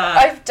 Yeah.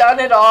 I've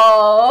done it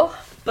all.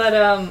 But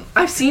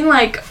I've seen,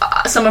 like,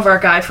 some of our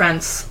guy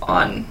friends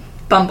on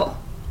Bumble.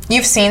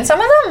 You've seen some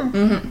of them?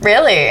 Mm-hmm.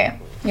 Really?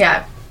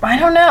 Yeah. I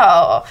don't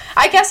know.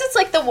 I guess it's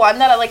like the one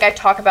that I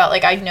talk about,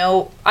 like, I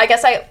know, I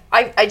guess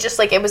I just,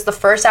 like, it was the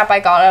first app I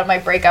got out of my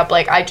breakup.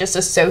 Like, I just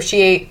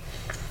associate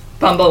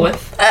Bumble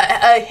with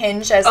a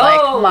Hinge as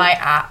like my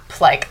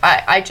app. Like,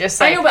 I just,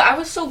 like, I know, but I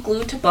was so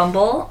glued to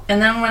Bumble,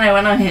 and then when I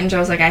went on Hinge, I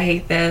was like, I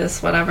hate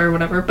this,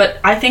 whatever. But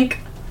I think,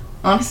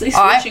 honestly,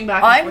 switching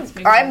back and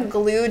forth, I'm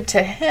glued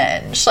to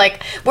Hinge.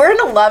 Like, we're in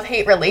a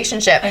love-hate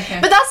relationship. Okay.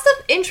 But that's the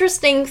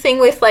interesting thing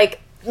with, like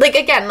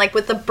again, like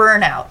with the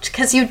burnout,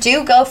 because you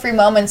do go through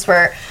moments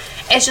where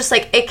it's just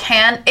like it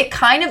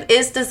kind of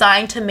is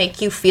designed to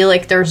make you feel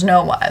like there's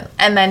no one,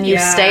 and then you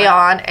stay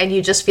on and you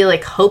just feel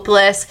like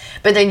hopeless,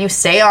 but then you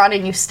stay on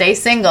and you stay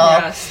single.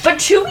 Yes. But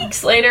 2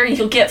 weeks later,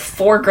 you'll get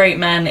 4 great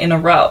men in a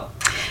row.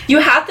 You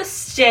have to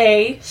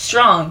stay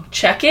strong.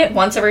 Check it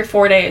once every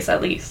 4 days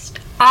at least.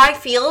 I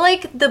feel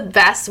like the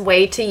best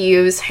way to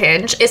use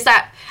Hinge is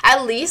that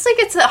at least, like,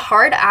 it's a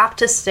hard app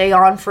to stay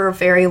on for a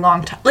very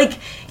long time. Like,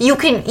 you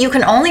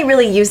can only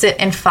really use it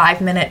in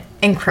 5-minute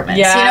increments.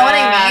 Yes. You know what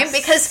I mean?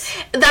 Because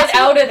that's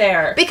get out of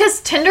there. Because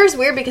Tinder's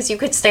weird because you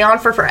could stay on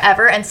for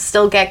forever and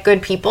still get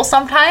good people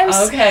sometimes.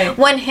 Okay.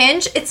 When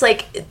Hinge, it's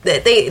like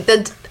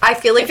I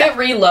feel like if it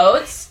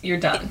reloads, you're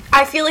done.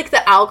 I feel like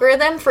the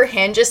algorithm for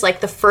Hinge is like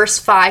the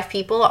first 5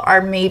 people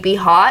are maybe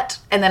hot,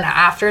 and then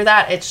after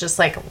that it's just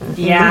like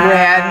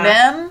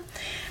random.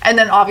 And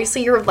then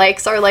obviously your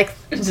likes are like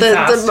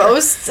the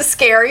most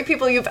scary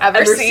people you've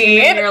ever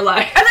seen in your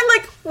life. And I'm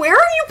like, where are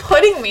you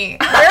putting me?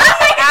 Where are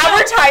you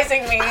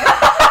advertising me?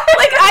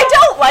 Like, I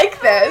don't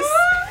like this.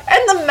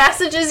 And the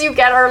messages you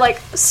get are like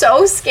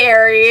so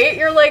scary.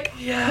 You're like,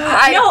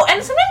 I know,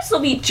 and sometimes they'll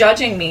be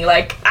judging me.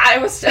 Like, I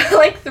was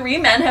like, 3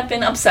 men have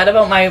been upset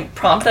about my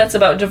prompt that's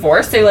about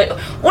divorce. They like,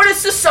 what does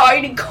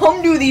society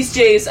come to these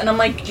days? And I'm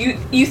like,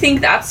 you think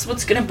that's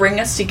what's gonna bring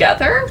us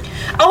together?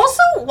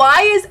 Also,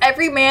 why is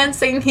every man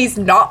saying he's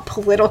not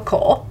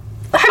political?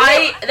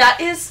 That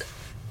is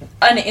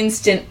an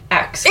instant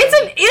X. It's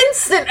an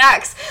instant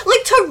X.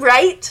 Like,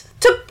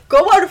 to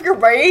go out of your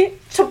way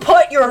to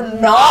put you're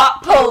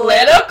not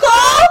political?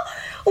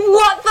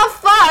 What the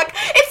fuck?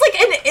 It's like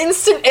an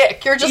instant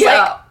ick. You're just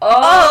like,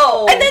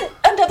 oh. And then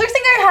another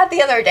thing I had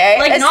the other day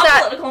like, is not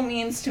that political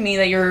means to me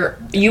that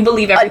you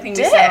believe everything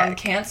we say on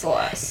Cancel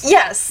Us.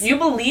 Yes. You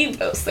believe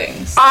those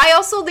things. I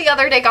also the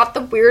other day got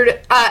the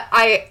weird,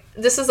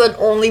 this is an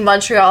only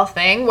Montreal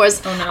thing,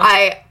 was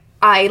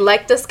I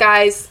liked this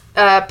guy's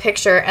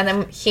picture, and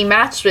then he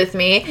matched with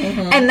me,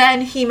 and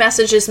then he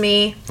messages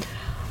me,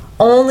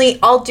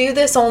 I'll do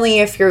this only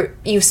if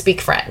you speak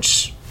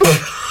French.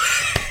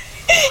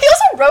 He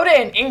also wrote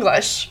it in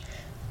English.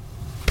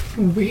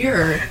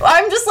 Weird.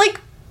 I'm just like,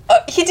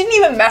 he didn't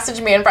even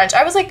message me in French.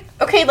 I was like,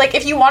 okay, like,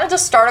 if you wanted to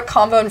start a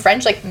convo in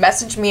French, like,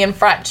 message me in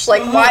French.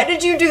 Like, why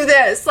did you do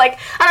this? Like,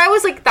 and I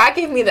was like, that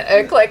gave me the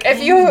ick. Like,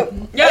 if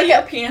you... Yeah,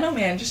 your piano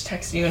man just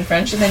texted you in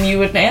French, and then you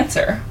would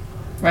answer.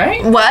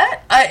 Right?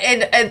 What?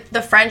 In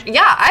the French?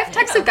 Yeah, I've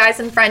texted guys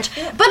in French.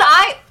 Yeah. But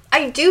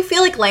I do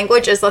feel like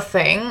language is a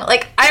thing.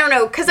 Like, I don't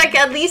know, because, like,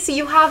 at least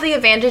you have the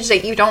advantage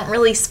that you don't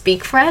really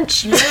speak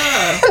French. Yeah.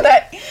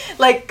 That,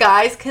 like,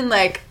 guys can,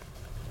 like,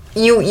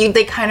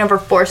 they kind of are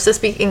forced to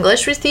speak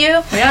English with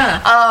you.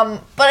 Yeah.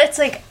 But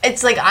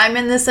it's like I'm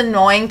in this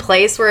annoying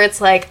place where it's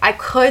like, I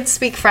could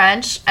speak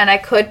French, and I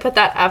could put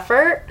that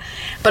effort,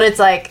 but it's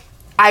like,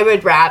 I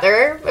would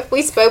rather if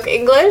we spoke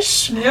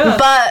English. Yeah.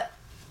 But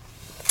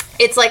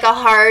it's like a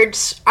hard,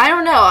 I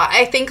don't know,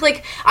 I think,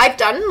 like, I've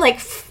done, like,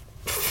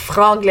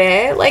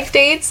 franglais, like,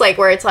 dates, like,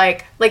 where it's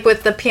like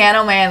with the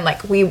piano man,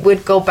 like, we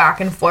would go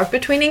back and forth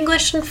between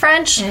English and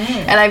French,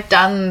 and I've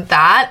done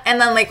that. And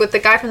then, like, with the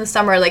guy from the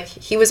summer, like,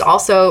 he was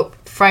also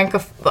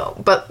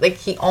francophone, but, like,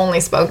 he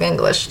only spoke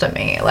English to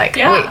me, like,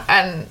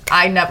 and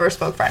I never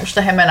spoke French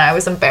to him, and I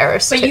was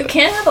embarrassed. But you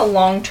can't have a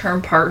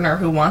long-term partner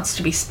who wants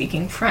to be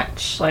speaking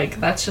French. Like,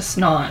 that's just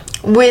not...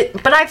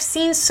 But I've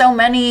seen so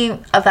many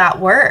of that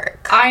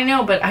work. I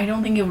know, but I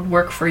don't think it would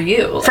work for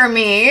you. For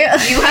me?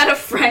 You had a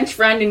French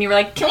friend, and you were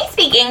like, can we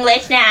speak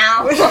English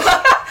now?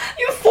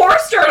 You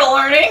forced her to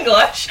learn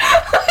English.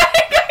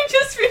 I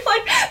just feel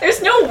like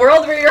there's no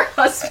world where your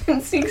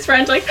husband speaks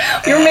French. Like,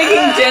 you're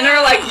making dinner,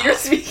 like, you're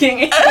speaking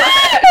English.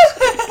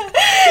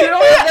 You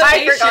don't have the I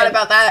patience. forgot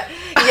about that.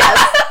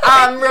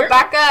 Yes.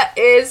 Rebecca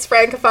is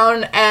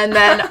francophone, and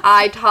then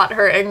I taught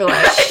her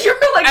English. You're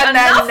like, and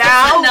then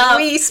now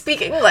we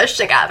speak English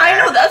together. I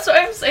know, that's what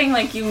I'm saying.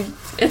 Like,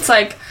 it's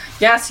like,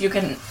 yes, you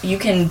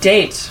can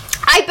date.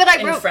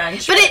 I wrote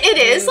French, but it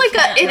is like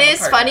it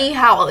is funny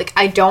how, like,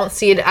 I don't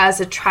see it as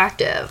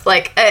attractive.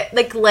 Like,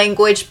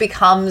 language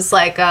becomes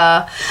like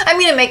I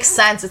mean, it makes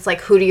sense. It's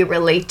like, who do you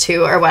relate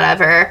to or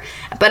whatever.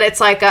 But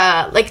it's like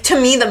to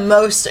me, the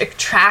most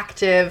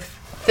attractive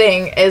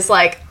thing is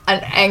like an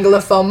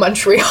Anglophone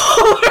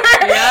Montrealer.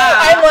 Yeah.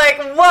 I'm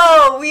like,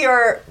 whoa,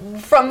 we're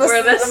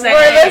the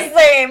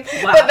same.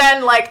 Wow. But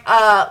then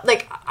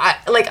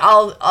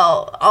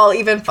I'll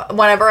even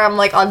whenever I'm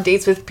like on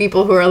dates with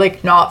people who are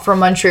like not from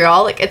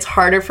Montreal, like, it's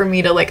harder for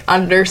me to like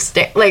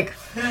understand, like,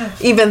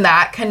 even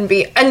that can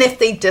be, and if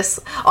they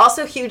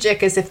also huge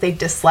ick is if they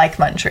dislike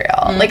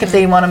Montreal, like, if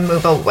they want to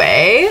move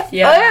away.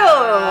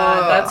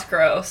 That's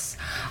gross.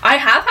 I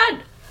have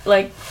had,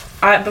 like,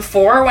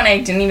 before, when I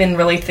didn't even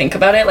really think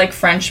about it, like,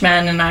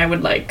 Frenchmen and I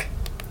would, like,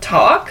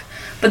 talk,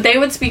 but they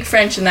would speak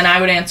French and then I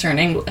would answer in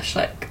English,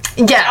 like,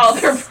 all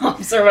their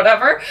prompts or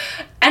whatever.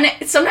 And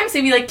sometimes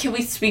they'd be like, can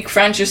we speak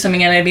French or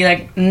something? And I'd be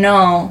like,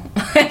 no,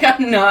 like,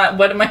 I'm not.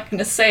 What am I going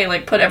to say?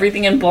 Like, put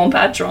everything in bon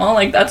patron?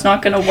 Like, that's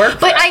not going to work.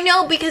 But I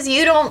know, because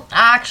you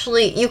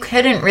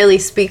couldn't really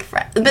speak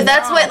French. But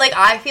that's what, like,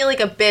 I feel like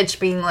a bitch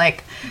being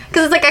like,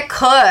 because it's like, I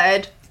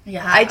could.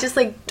 Yeah. I just,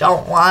 like,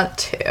 don't want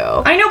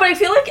to. I know, but I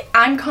feel like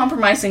I'm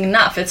compromising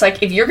enough. It's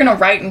like, if you're going to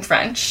write in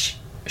French,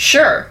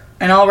 sure,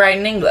 and I'll write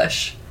in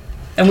English.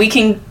 And we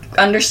can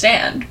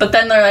understand. But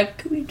then they're like,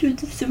 can we do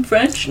this in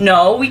French?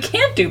 No, we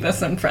can't do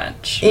this in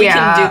French. We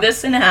can do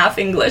this in half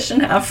English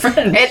and half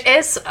French. It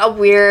is a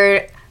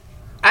weird...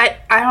 I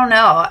don't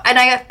know. And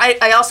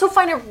I also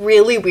find it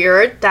really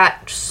weird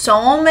that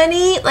so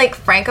many, like,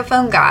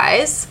 Francophone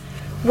guys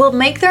will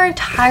make their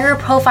entire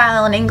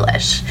profile in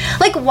English.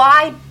 Like,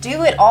 why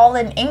do it all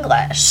in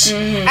English?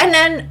 Mm-hmm. And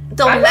then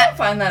they'll... I don't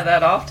find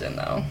that often,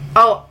 though.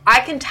 Oh,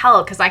 I can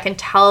tell, because I can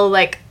tell,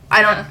 like...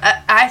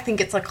 I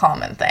think it's a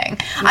common thing.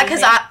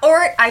 Because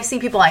I see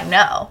people I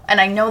know, and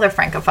I know they're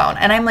Francophone,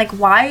 and I'm like,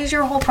 why is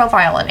your whole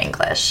profile in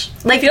English?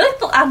 Like, I feel like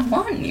they'll add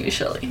one,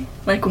 usually.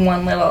 Like,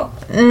 one little...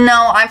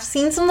 No, I've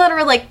seen some that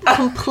are, like,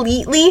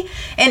 completely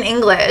in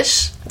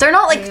English. They're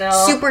not, like,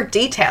 super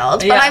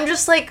detailed, but I'm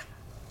just like,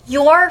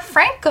 you're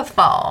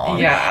francophone.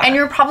 Yeah. And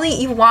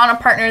you want a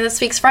partner that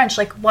speaks French.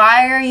 Like,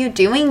 why are you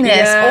doing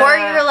this? Yeah. Or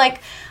you're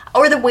like,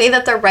 or the way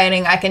that they're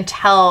writing, I can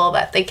tell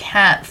that they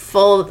can't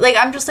like,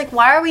 I'm just like,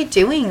 why are we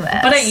doing this?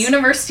 But at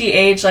university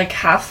age, like,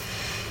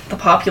 half the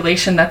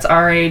population that's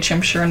our age,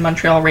 I'm sure in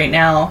Montreal right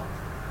now,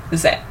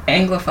 is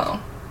Anglophone.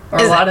 Or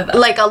a lot of them.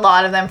 Like, a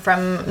lot of them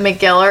from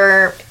McGill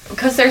or...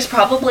 Because there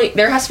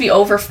has to be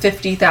over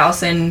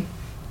 50,000,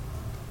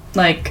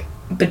 like,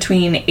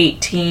 between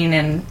 18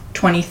 and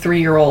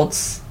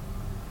 23-year-olds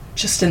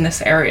just in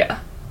this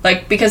area.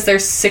 Like, because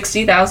there's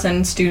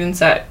 60,000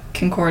 students at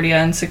Concordia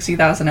and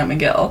 60,000 at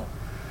McGill.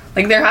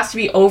 Like, there has to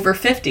be over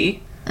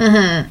 50.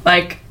 Mm-hmm.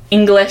 Like,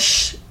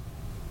 English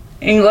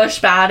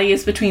baddie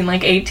is between,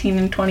 like, 18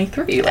 and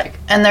 23. Like,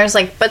 and there's,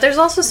 like... But there's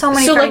also so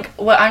many... So, like,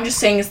 what I'm just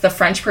saying is the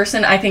French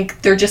person, I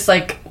think they're just,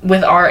 like,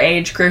 with our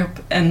age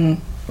group,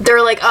 and...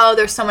 They're like, oh,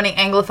 there's so many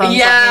Anglophones.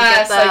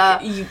 Yes,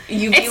 like,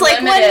 you be it's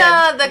like limited.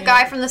 when the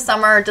guy from the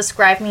summer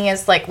described me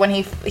as, like, when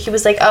he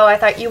was like, oh, I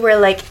thought you were,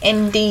 like,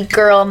 indie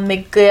girl,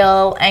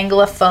 McGill,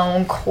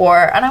 Anglophone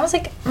core. And I was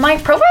like, my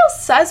profile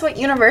says what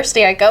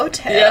university I go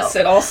to. Yes,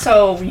 it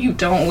also, you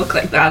don't look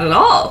like that at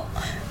all.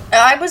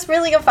 I was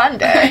really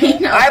offended.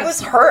 I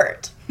was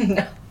hurt.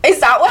 No. Is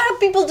that what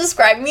people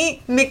describe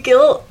me?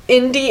 McGill,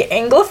 indie,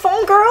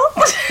 Anglophone girl?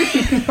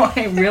 No,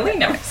 I really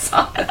never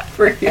saw that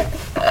for you.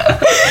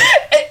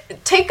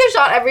 Take a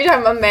shot every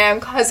time a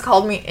man has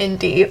called me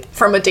indie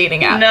from a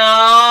dating app.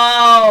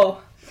 No!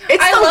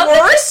 It's the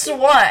worst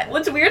one.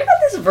 What's weird about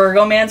this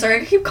Virgo man,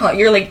 sorry, I keep calling,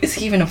 you're like, is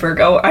he even a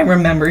Virgo? I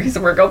remember he's a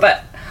Virgo,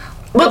 but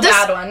the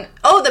bad one.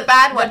 Oh, the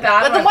bad one.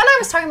 But the one I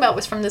was talking about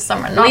was from this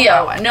summer, not Leo.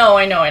 that one. No,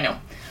 I know.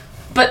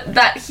 But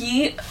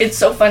it's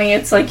so funny,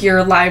 it's like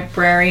your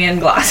librarian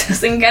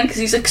glasses thing again, because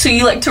he's like, so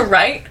you like to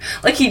write?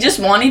 Like, he just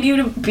wanted you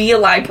to be a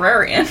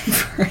librarian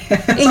for him.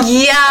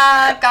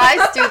 Yeah,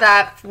 guys do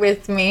that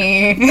with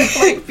me.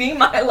 Like, be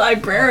my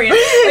librarian.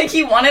 Like,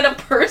 he wanted a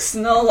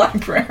personal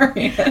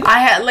librarian. I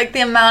had, like,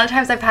 the amount of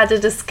times I've had to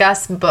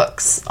discuss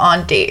books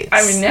on dates.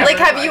 I've never Like,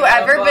 have you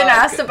ever been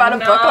asked about a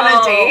book on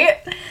a date?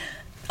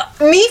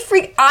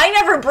 I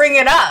never bring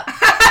it up.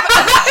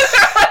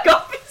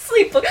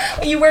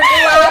 You wear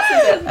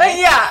glasses.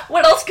 Yeah.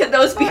 What else could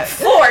those be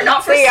for?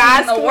 Not for they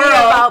seeing the world. Me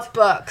about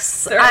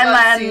books.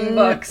 I'm seeing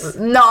books.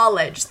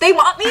 Knowledge. They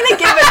want me to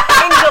give an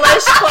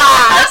English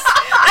class.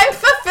 I'm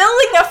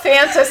fulfilling a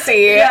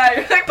fantasy.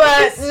 Yeah, like,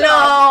 but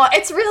no,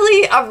 it's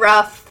really a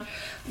rough.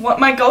 What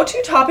my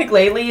go-to topic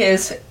lately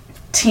is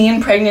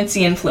teen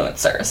pregnancy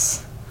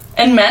influencers,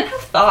 and men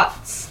have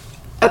thoughts.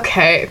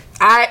 Okay, you're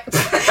like,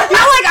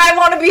 I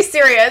want to be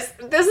serious.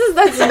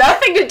 That's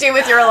nothing to do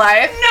with your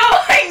life. No,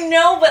 I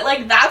know, but,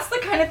 like, that's the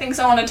kind of things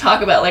I want to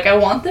talk about. Like, I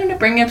want them to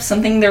bring up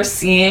something they're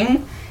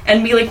seeing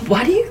and be like,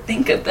 what do you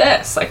think of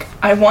this? Like,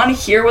 I want to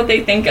hear what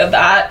they think of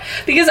that.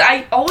 Because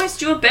I always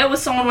do a bit with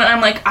someone when I'm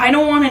like, I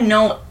don't want to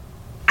know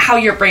how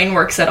your brain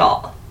works at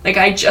all. Like,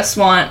 I just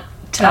want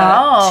to tune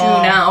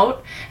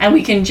out, and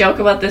we can joke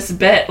about this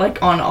bit,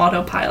 like, on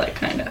autopilot,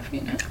 kind of, you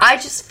know? I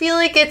just feel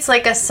like it's,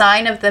 like, a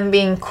sign of them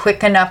being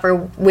quick enough or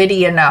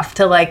witty enough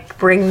to, like,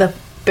 bring the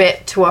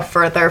bit to a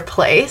further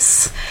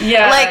place.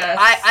 Yeah. Like,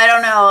 I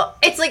don't know.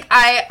 It's like,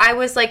 I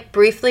was, like,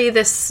 briefly I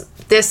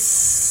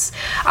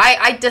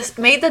just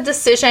made the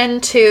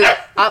decision to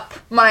up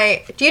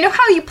my... Do you know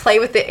how you play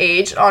with the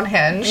age on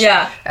Hinge?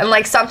 Yeah. And,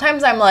 like,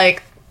 sometimes I'm,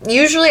 like...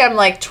 Usually I'm,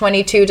 like,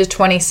 22 to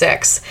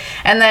 26.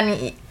 And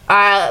then...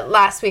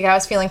 last week I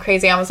was feeling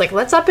crazy. I was like,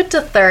 let's up it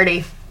to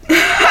 30.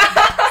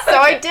 So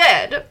I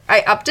did.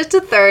 I upped it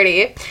to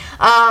 30.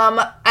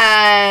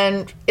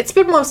 And it's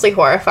been mostly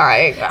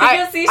horrifying.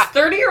 Because these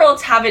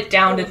 30-year-olds have it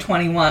down to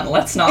 21.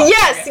 Let's not.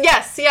 Yes,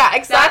 yeah,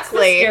 exactly. That's the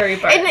scary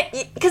part.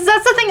 Because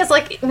that's the thing is,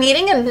 like,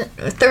 meeting a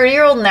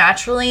 30-year-old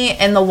naturally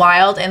in the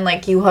wild and,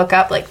 like, you hook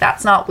up, like,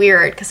 that's not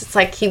weird. Because it's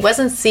like he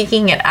wasn't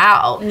seeking it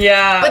out.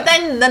 Yeah. But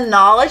then the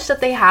knowledge that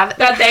they have.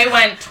 That they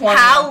went 20.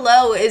 How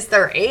low is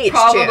their age?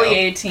 Probably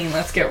 18.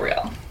 Let's get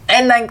real.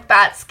 And, like,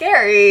 that's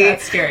scary.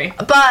 That's scary.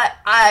 But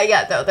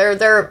yeah, though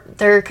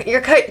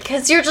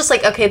because you're just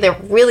like, okay, they're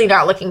really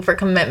not looking for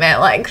commitment.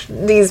 Like,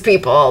 these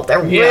people,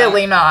 they're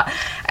really not.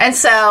 And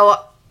so,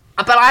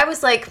 but I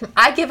was like,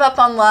 I give up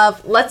on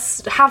love.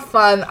 Let's have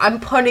fun.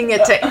 I'm putting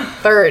it to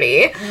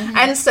 30. Mm-hmm.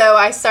 And so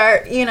I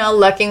start,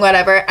 looking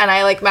whatever, and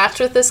I, like, matched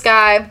with this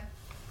guy,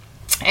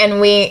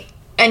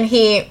 and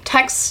he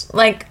texts,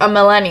 like, a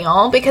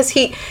millennial, because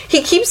he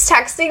keeps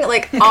texting,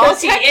 like, all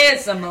because he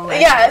is a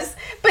millennial. Yes,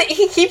 but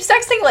he keeps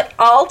texting, like,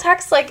 all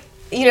texts, like,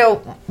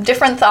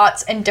 different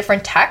thoughts in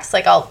different texts.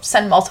 Like, I'll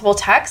send multiple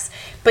texts,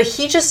 but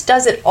he just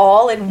does it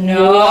all in one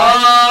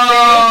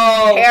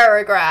big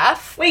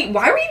paragraph. Wait,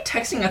 why were you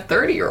texting a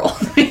 30-year-old?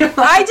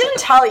 I didn't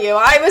tell you.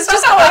 I was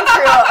just going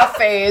through a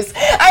phase.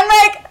 I'm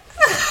like...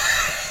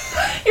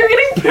 You're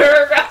getting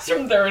paragraphs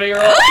from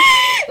 30-year-olds.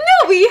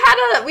 No, we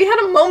had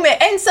a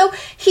moment, and so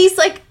he's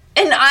like,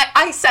 and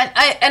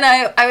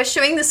I was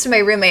showing this to my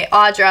roommate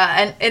Audra,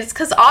 and it's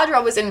because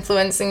Audra was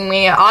influencing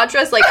me.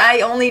 Audra's like,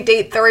 I only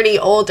date 30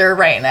 older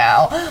right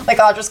now. Like,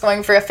 Audra's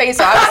going through a phase,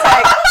 so I was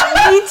like,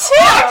 me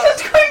too.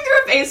 Audra's going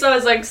through a face, I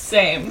was like,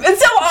 same. And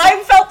so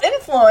I felt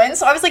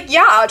influenced. I was like,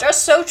 yeah,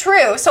 just so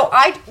true.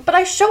 But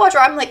I show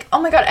Audra, I'm like,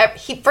 oh my god,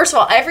 first of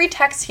all, every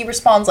text he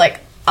responds like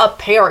a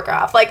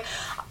paragraph. Like,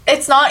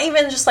 it's not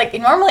even just like,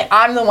 normally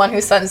I'm the one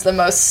who sends the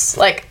most,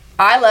 like,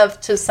 I love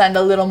to send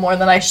a little more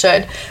than I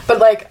should, but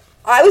like,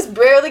 I was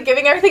barely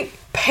giving everything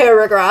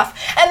paragraph.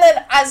 And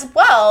then as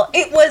well,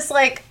 it was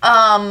like,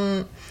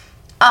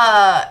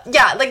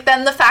 like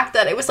then the fact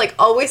that it was like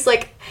always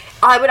like,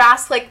 I would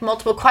ask like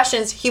multiple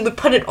questions, he would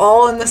put it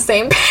all in the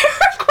same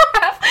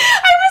paragraph.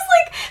 I was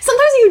like,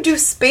 sometimes he would do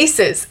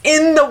spaces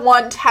in the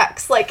one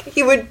text, like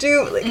he would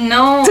do like,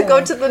 to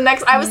go to the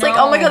next. I was like,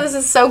 oh my god, this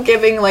is so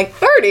giving like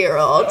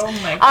 30-year-old. Oh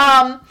my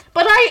god.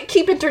 But I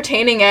keep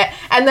entertaining it,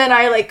 and then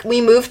we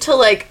moved to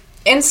like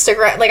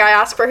Instagram. Like, I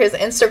asked for his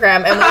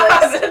Instagram, and we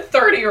like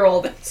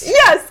 30-year-old.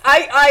 Yes,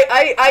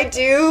 I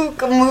do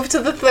move to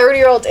the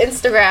 30-year-old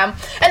Instagram.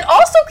 And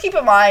also keep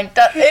in mind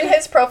that in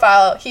his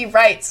profile he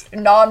writes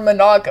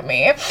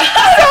non-monogamy. So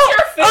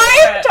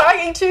I'm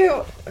talking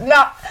to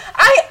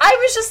I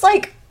was just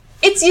like,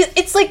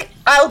 it's like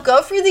I'll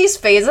go through these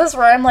phases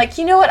where I'm like,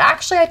 you know what,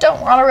 actually I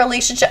don't want a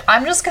relationship.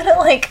 I'm just gonna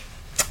like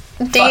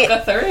date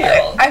a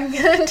 30-year-old. I'm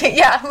gonna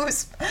date,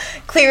 who's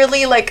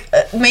clearly like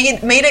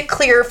made it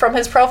clear from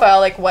his profile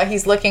like what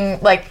he's looking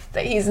like,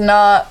 that he's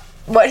not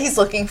what he's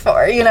looking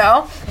for, you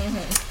know.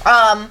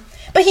 Mm-hmm.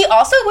 But he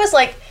also was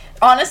like,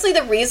 honestly,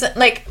 the reason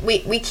like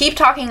we keep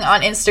talking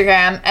on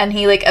Instagram, and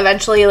he like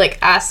eventually like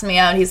asked me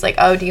out. He's like,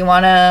 oh, do you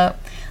want to?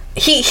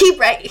 He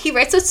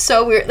writes it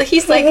so weird. Like,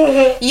 he's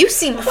like, you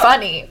seem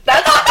funny.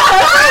 That's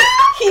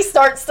he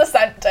starts the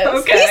sentence.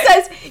 Okay. He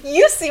says,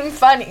 you seem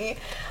funny.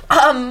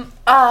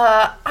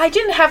 I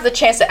didn't have the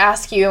chance to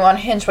ask you on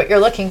Hinge what you're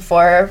looking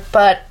for,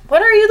 but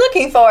what are you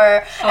looking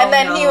for? And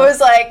then he was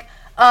like,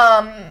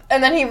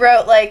 and then he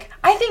wrote like,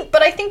 I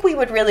think we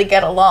would really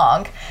get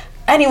along.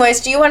 Anyways,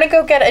 do you want to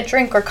go get a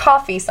drink or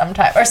coffee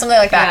sometime? Or something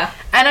like that.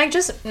 Yeah. And I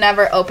just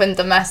never opened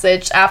the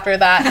message after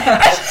that.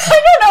 I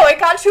don't know, it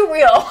got too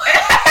real. It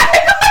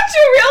got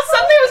too real?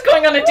 Somebody was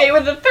going on a date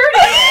with a 30-year-old.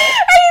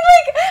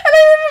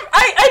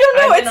 I don't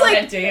know. I've been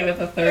on a date with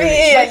a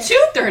 30-year-old. Like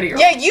 2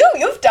 30-year-olds. Yeah,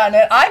 you've done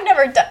it. I've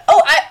never done...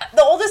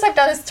 the oldest I've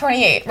done is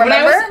 28. Remember? When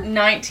I was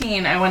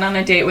 19, I went on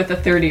a date with a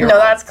 30-year-old. No,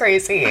 that's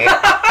crazy.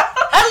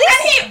 At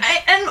least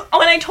and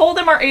when I told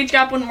him our age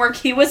gap wouldn't work,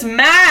 he was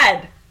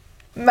mad.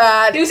 He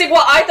was like,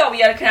 well, I thought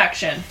we had a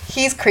connection.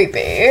 He's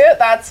creepy.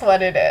 That's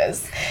what it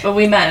is. But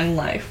we met in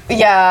life.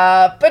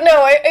 Yeah, but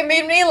no, it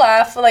made me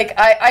laugh. Like,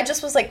 I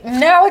just was like,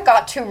 now it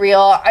got too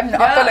real. I'm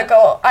not gonna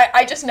go.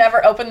 I just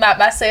never opened that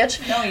message.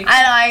 No, you didn't.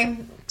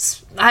 And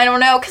I don't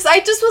know, because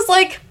I just was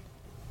like,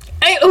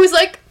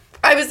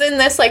 I was in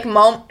this, like,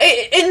 moment.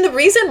 And the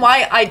reason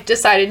why I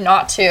decided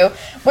not to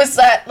was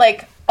that,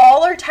 like,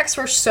 all our texts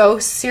were so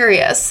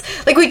serious.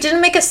 Like, we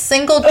didn't make a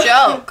single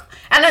joke.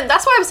 And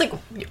that's why I was like,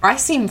 I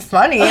seem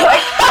funny.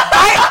 Like,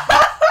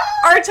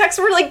 our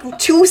texts were, like,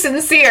 too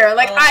sincere.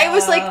 Like, I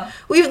was like,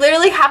 we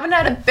literally haven't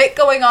had a bit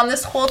going on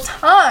this whole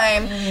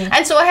time.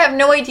 And so I have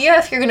no idea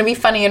if you're going to be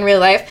funny in real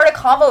life. Or a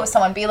convo with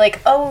someone, be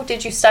like, oh,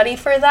 did you study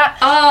for that?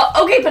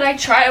 Okay, but I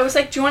tried. I was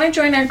like, do you want to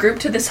join our group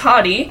to this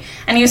hottie?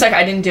 And he was like,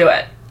 I didn't do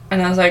it.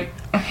 And I was like,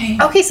 okay.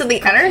 Okay, so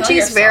the energy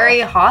is very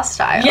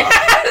hostile. Yeah,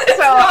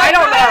 so I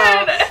don't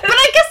know. But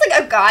I guess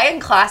like a guy in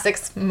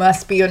classics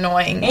must be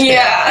annoying too.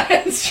 Yeah,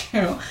 it's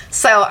true.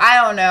 So I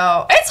don't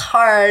know. It's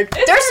hard.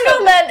 There's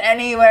no men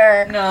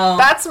anywhere. No.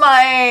 That's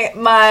my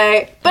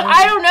but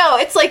I don't know.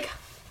 It's like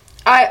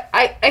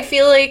I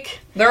feel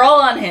like they're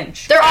all on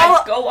Hinge. They're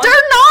not on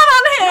Hinge.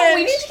 No,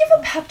 we need to give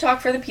a pep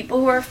talk for the people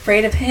who are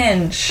afraid of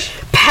Hinge.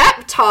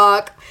 Pep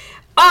talk.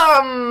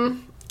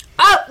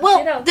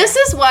 Well, this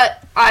is what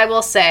I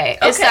will say,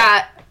 is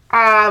that,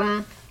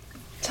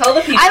 tell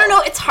the people. I don't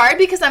know, it's hard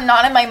because I'm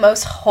not in my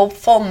most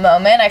hopeful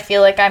moment. I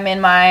feel like I'm in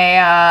my,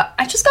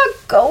 I just got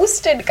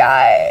ghosted,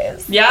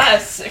 guys.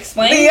 Yes,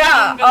 explain.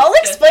 Yeah, I'll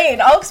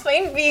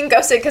explain being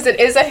ghosted, because it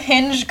is a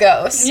Hinge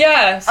ghost.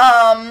 Yes.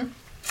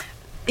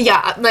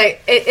 Yeah,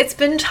 like, it's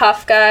been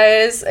tough,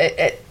 guys.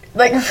 It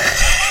like, I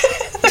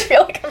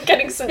feel like I'm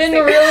getting sincere. It's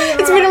been really hard.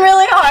 It's been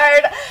really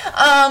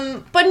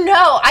hard. But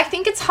no, I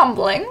think it's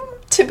humbling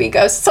to be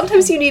ghosted.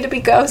 Sometimes you need to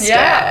be ghosted.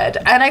 Yeah.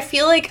 And I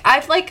feel like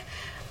I've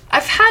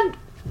had,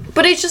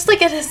 but it's just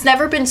like, it has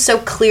never been so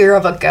clear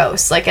of a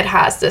ghost like it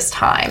has this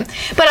time.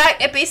 But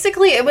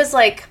it was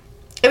like,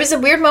 it was a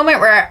weird moment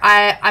where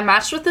I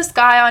matched with this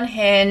guy on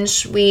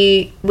Hinge.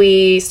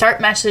 We start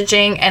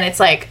messaging, and it's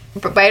like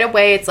right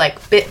away it's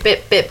like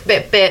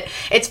bit.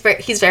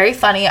 He's very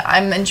funny.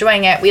 I'm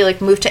enjoying it. We like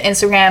move to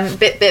Instagram,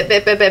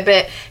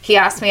 bit. He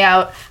asked me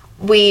out.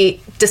 We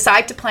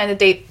decide to plan a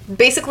date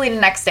basically the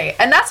next day.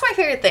 And that's my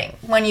favorite thing,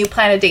 when you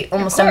plan a date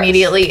almost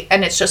immediately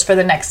and it's just for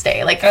the next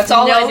day. Like, that's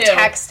all no I do.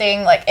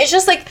 Texting. Like, it's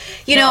just like,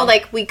 you know,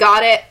 like, we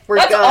got it.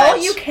 That's good. All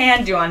you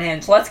can do on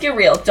Hinge. Let's get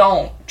real.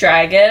 Don't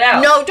drag it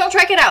out. No, don't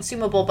drag it out.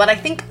 Assumable, but I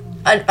think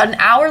an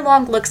hour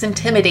long looks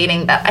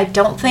intimidating, that I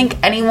don't think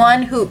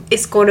anyone who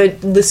is going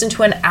to listen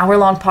to an hour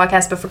long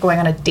podcast before going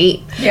on a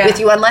date with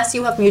you, unless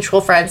you have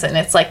mutual friends and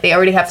it's like they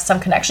already have some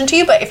connection to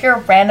you. But if you're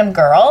a random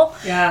girl,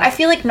 I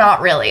feel like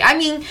not really. I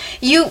mean,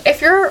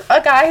 if you're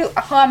a guy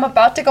who I'm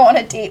about to go on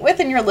a date with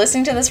and you're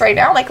listening to this right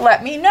now, like,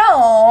 let me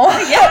know.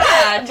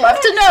 I'd love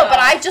to know. But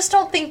I just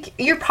don't think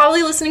you're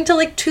probably listening to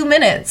like 2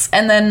 minutes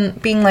and then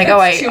being like,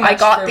 I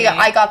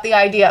got the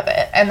idea of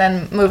it, and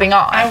then moving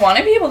on. I want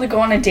to be able to go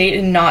on a date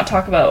and not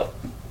talk about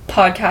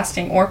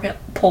podcasting or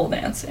pole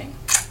dancing.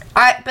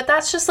 But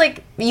that's just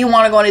like, you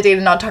want to go on a date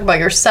and not talk about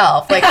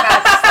yourself. Like,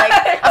 that's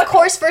like, of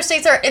course, first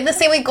dates are in the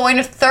same way. Going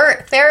to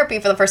therapy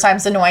for the first time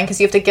is annoying because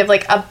you have to give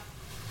like a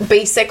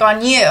basic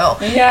on you,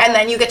 and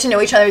then you get to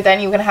know each other. Then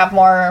you can have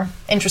more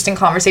interesting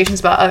conversations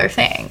about other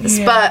things.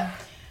 But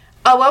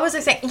what was I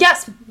saying?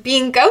 Yes,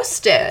 being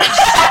ghosted.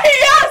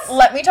 Yes,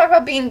 let me talk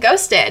about being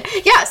ghosted.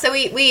 Yeah, so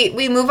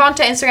we move on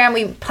to Instagram.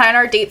 We plan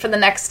our date for the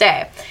next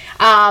day,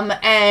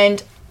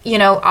 and you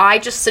know, I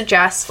just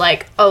suggest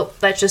like,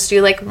 let's just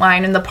do like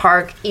wine in the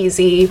park,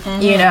 easy.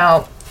 You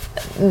know,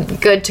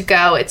 good to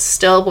go. It's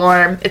still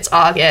warm. It's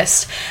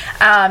August,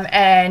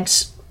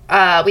 and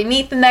we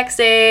meet the next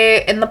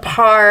day in the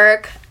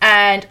park,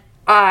 and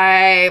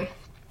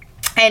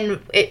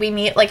we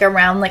meet like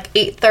around like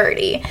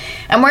 8:30,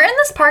 and we're in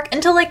this park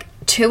until like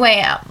 2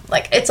 a.m.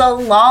 Like, it's a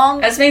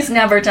long... Esme's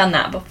never done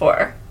that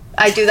before.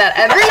 I do that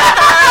every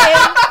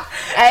time.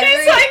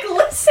 She's like,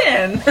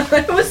 listen,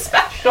 it was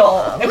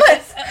special. It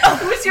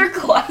was your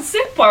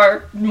classic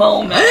park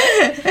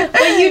moment.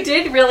 But you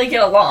did really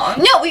get along.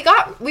 No,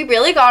 we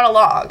really got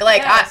along.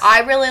 Like, yes.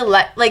 I really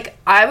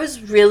I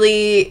was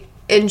really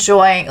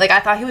enjoying, like, I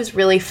thought he was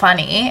really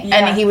funny,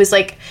 and he was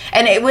like,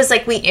 and it was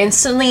like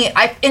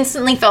I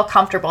instantly felt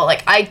comfortable.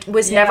 Like, I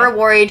was never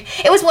worried.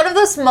 It was one of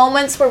those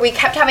moments where we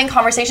kept having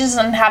conversations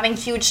and having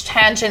huge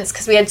tangents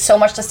because we had so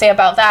much to say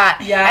about that,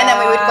 and then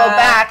we would go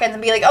back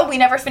and be like, we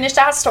never finished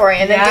that story,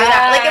 and then do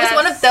that. Like, it was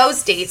one of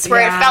those dates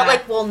where it felt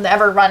like we'll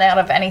never run out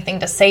of anything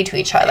to say to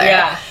each other,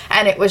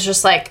 and it was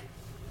just like,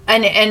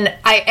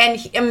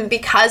 and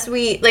because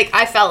we, like,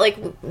 I felt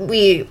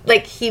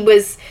like he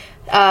was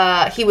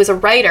a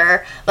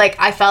writer, like,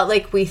 I felt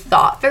like we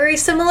thought very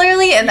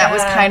similarly, and that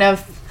was kind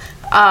of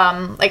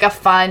like a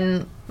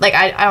fun, like,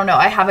 I don't know,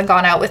 I haven't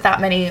gone out with that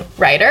many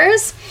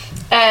writers,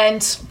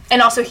 and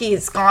also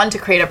he's gone to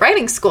creative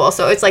writing school,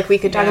 so it's like we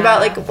could talk about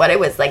like what it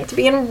was like to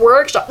be in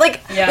workshop,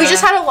 like we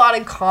just had a lot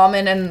in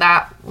common in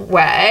that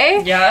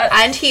way.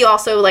 And he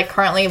also like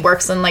currently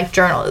works in like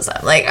journalism,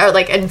 like, or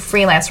like in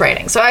freelance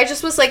writing, so I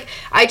just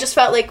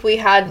felt like we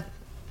had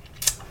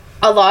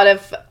a lot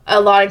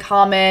in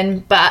common,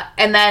 but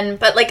then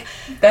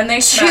they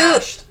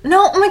smashed.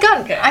 No, oh my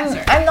god, okay,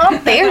 I'm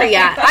not there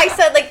yet. I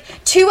said like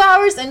 2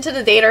 hours into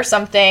the date or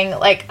something,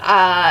 like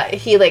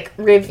he like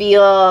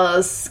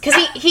reveals, because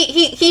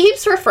he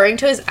keeps referring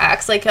to his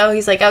ex, like,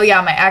 he's like, oh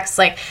yeah, my ex,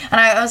 like, and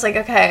I was like,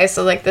 okay,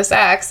 so like this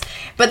ex,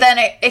 but then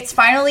it's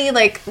finally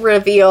like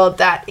revealed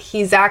that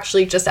he's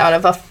actually just out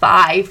of a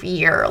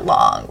 5-year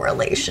long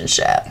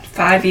relationship.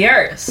 5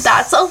 years.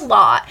 That's a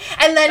lot.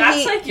 And then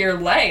that's like your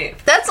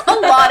life. That's a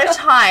lot of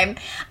time.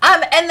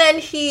 And then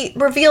he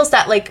reveals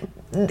that like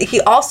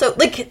he also,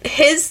 like,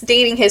 his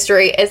dating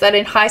history is that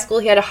in high school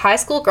he had a high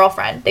school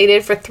girlfriend. They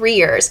dated for 3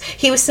 years.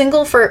 He was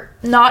single for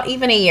not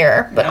even a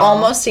year, but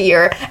almost a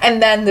year,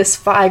 and then this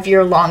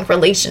 5-year long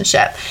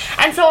relationship.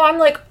 And so I'm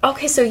like,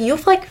 okay, so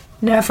you've like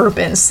never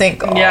been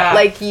single.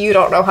 Like, you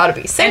don't know how to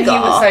be single.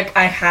 And he was like,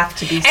 I have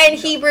to be single. And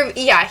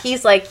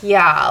he's like,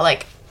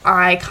 like,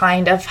 I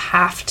kind of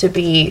have to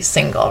be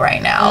single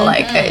right now.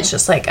 Like, it's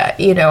just like, at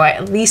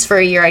least for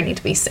a year I need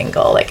to be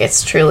single. Like,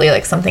 it's truly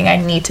like something I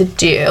need to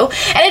do.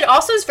 And it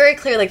also is very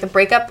clear, like, the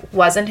breakup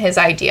wasn't his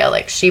idea.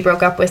 Like, she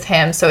broke up with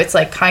him, so it's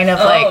like kind of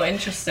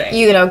interesting,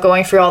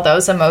 going through all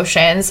those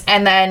emotions.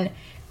 And then,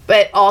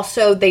 but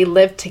also they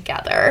lived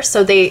together.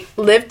 So they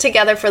lived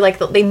together for like,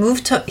 they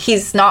moved to,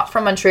 he's not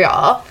from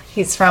Montreal,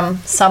 he's from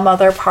some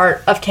other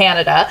part of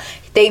Canada.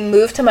 They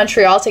moved to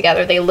Montreal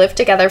together. They lived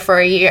together for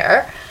a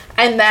year.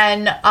 And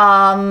then,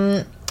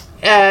 and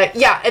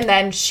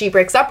then she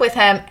breaks up with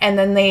him, and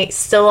then they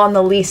still on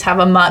the lease have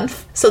a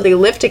month. So they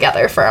live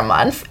together for a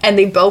month, and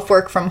they both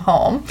work from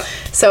home.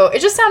 So it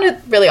just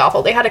sounded really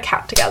awful. They had a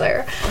cat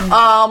together.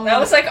 That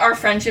was like our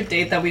friendship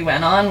date that we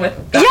went on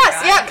with that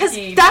guy.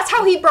 Because that's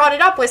how he brought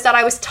it up, was that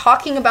I was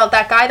talking about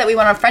that guy that we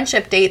went on a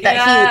friendship date, that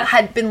he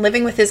had been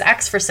living with his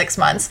ex for 6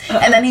 months.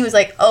 And then he was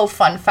like, oh,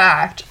 fun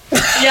fact.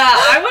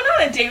 I went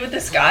on a date with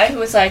this guy who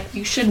was like,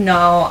 you should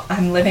know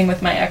I'm living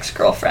with my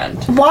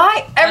ex-girlfriend.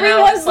 Why?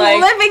 Everyone's like,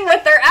 living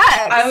with their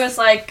ex. I was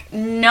like,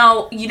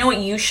 no, you know what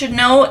you should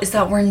know is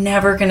that we're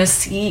never gonna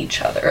see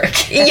each other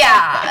again.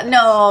 Yeah,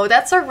 no,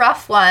 that's a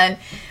rough one.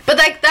 But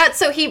like that,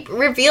 so he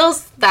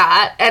reveals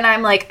that, and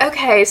I'm like,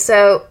 okay,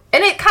 so,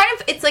 and it kind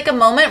of, it's like a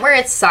moment where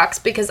it sucks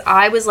because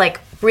I was like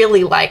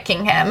really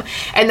liking him,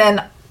 and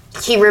then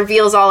he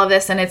reveals all of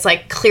this, and it's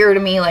like clear to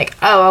me, like,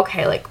 oh,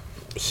 okay, like,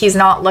 he's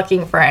not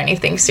looking for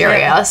anything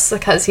serious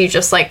because he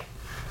just like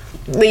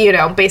you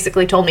know,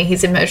 basically told me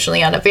he's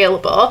emotionally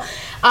unavailable.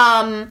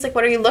 It's like,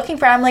 what are you looking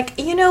for? I'm like,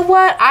 you know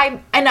what?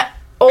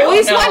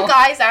 Always when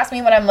guys ask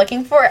me what I'm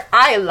looking for,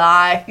 I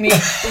lie.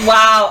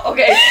 Wow.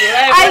 Okay.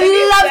 I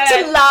love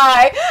to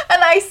lie.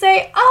 And I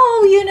say,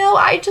 oh, you know,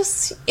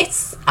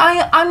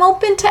 I'm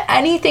open to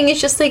anything. It's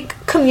just like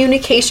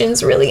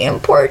communication's really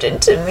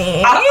important to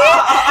me. 'Cause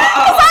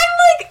I'm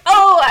like,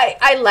 oh,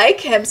 I like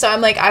him. So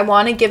I'm like, I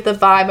want to give the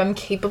vibe I'm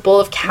capable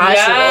of casual.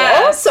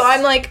 Yes. So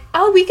I'm like,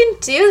 oh, we can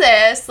do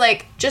this.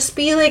 Like, just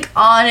be like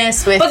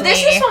honest with me. But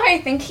this is why I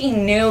think he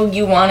knew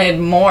you wanted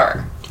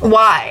more.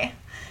 Why?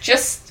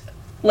 Just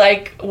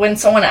like when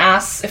someone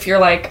asks if you're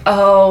like,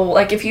 oh,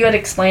 like if you had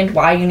explained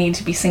why you need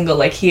to be single,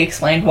 like he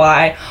explained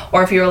why,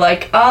 or if you were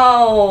like,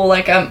 oh,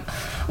 like I'm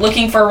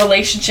looking for a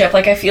relationship,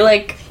 like I feel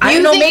like I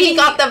don't know, think maybe he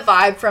got the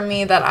vibe from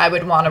me that I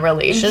would want a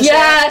relationship.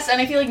 Yes,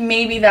 and I feel like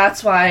maybe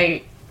that's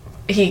why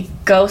he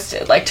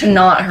ghosted, like to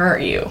not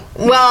hurt you.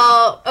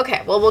 Well,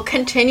 okay, well we'll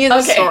continue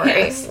the story.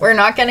 Yes. We're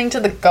not getting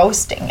to the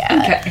ghosting yet.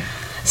 Okay.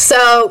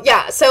 So,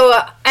 yeah,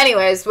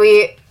 anyways, so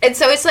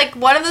it's like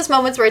one of those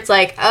moments where it's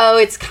like, oh,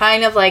 it's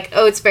kind of like,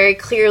 oh, it's very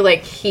clear,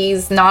 like,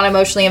 he's not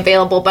emotionally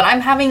available, but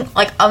I'm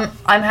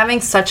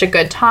having such a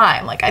good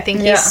time. Like, I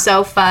think he's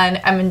so fun.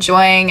 I'm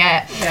enjoying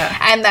it. Yeah.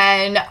 And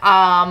then,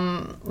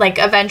 like,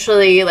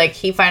 eventually, like,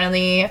 he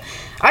finally,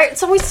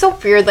 it's always so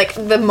weird, like,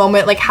 the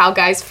moment, like, how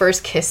guys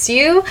first kiss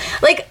you.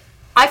 Like,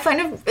 I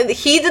find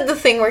he did the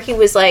thing where he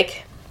was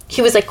like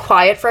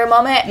quiet for a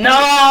moment.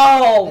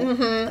 No!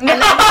 Mm-hmm.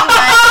 And then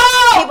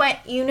he went,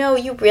 you know,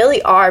 you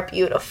really are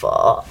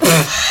beautiful.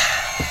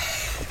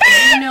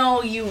 You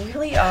know, you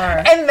really are.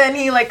 And then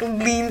he, like,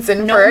 leans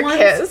in for a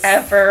kiss.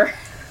 Ever.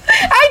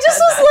 I just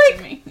was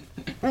like,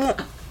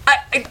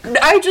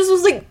 I just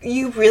was like,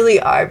 you really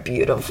are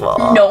beautiful.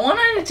 No one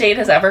on a date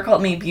has ever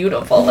called me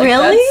beautiful. Like,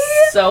 really?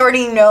 So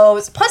already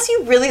knows. Plus,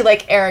 you really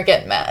like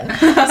arrogant men.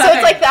 So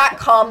it's like that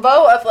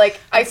combo of like,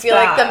 I feel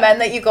like the men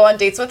that you go on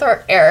dates with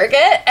are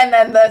arrogant, and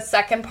then the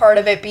second part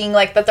of it being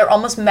like that they're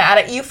almost mad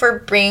at you for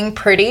being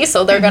pretty,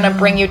 so they're gonna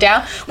bring you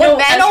down. When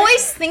men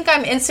always think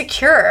I'm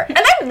insecure, and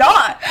I'm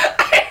not.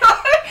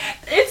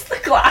 It's the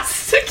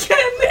glasses again.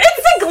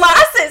 It's the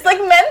glasses. Like,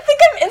 men think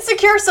I'm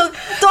insecure, so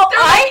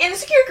like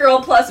insecure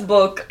girl plus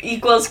book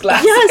equals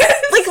glasses.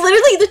 Yes, like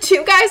literally the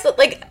two guys that,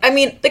 like, I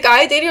mean, the guy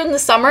I dated in the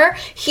summer,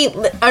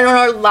 on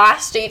our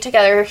last date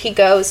together, he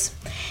goes,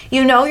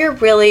 you know, you're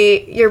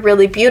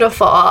really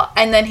beautiful,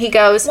 and then he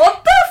goes,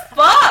 what the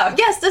fuck?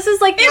 Yes, this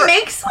is like, it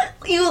makes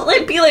you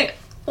like be like,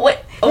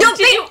 what? No,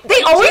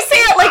 they always say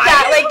it like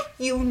that, like,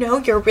 you know,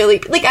 you're really,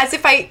 like, as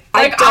if I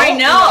don't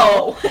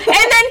know. And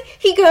then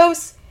he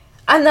goes,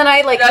 and then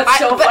I like, that's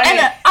so funny.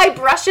 And I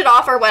brush it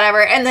off or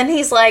whatever, and then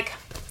he's like,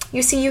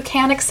 you see, you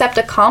can't accept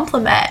a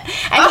compliment.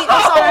 And he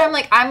goes on, and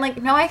I'm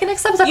like, no, I can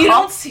accept a compliment. You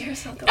don't see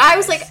yourself the way I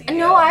was like,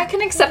 no, I can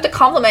accept a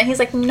compliment. He's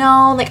like,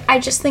 no, like, I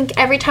just think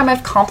every time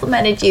I've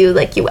complimented you,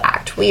 like, you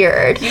act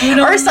weird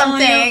or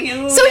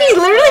something. So he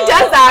literally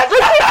does that.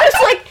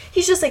 Like,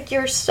 he's just like,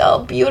 you're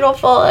so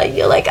beautiful. And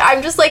you're like,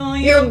 I'm just like,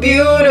 you're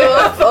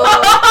beautiful.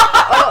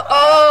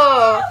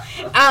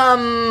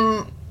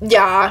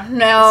 Yeah,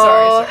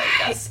 no. Sorry,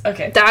 yes.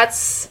 Okay.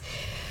 That's...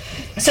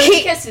 So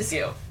he kisses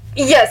you.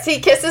 Yes, he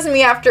kisses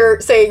me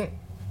after saying,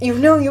 you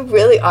know, you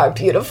really are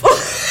beautiful.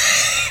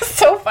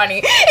 So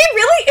funny. It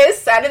really is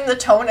said in the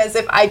tone as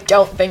if I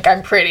don't think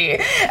I'm pretty.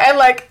 And,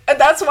 like,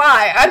 that's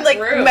why. I'm like,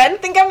 rude. Men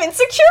think I'm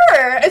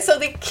insecure. And so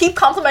they keep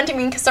complimenting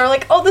me because they're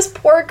like, oh, this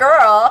poor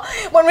girl.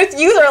 When with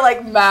you, they're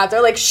like mad.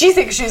 They're like, she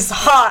thinks she's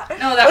hot.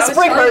 No, let's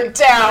bring her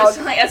down. I was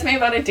telling Esme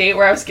about a date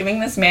where I was giving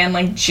this man,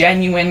 like,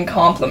 genuine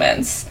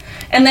compliments.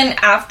 And then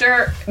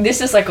after, this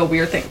is, like, a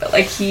weird thing, but,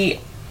 like, he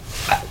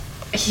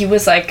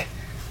was like,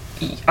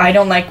 I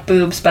don't like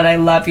boobs, but I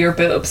love your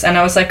boobs. And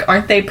I was like,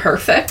 aren't they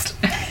perfect?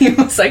 He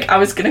was like, I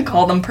was gonna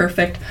call them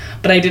perfect,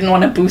 but I didn't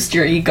want to boost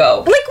your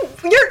ego.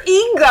 Like, your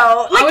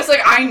ego. Like, I was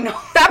like, I know.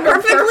 That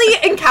perfectly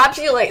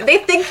encapsulate. They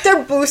think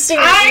they're boosting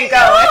your ego.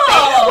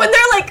 Know. When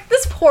they're like,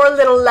 this poor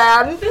little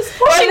lamb. She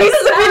needs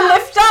to be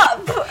lifted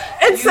up.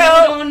 And you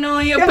don't know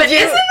you. But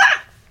isn't that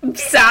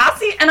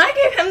sassy? And I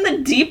gave him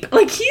the deep,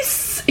 like,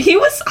 he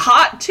was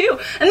hot too.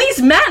 And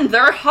these men,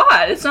 they're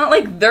hot. It's not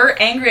like they're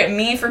angry at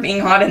me for being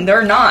hot and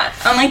they're not.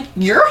 I'm like,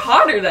 you're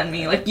hotter than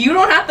me. Like, you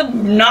don't have to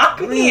knock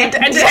me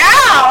down.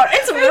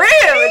 It's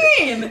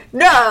rude.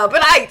 No,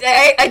 but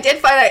I did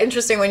find that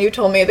interesting when you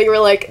told me that you were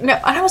like, no.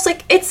 And I was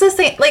like, it's the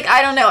same. Like,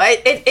 I don't know.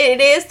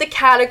 It is the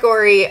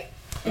category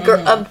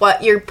of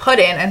what you're put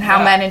in and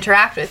how men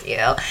interact with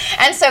you.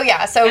 And so,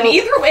 yeah. So and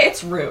either way,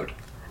 it's rude.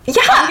 Yeah.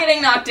 I'm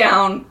getting knocked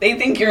down. They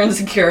think you're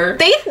insecure.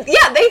 They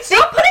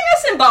Stop putting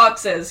us in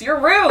boxes. You're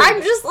rude.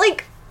 I'm just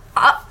like,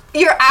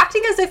 you're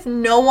acting as if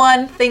no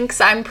one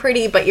thinks I'm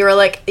pretty, but you're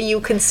like,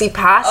 you can see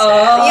past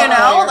it, you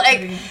know? Like,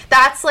 pretty.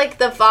 That's like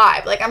the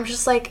vibe. Like, I'm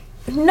just like,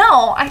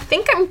 no, I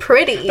think I'm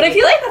pretty. But I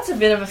feel like that's a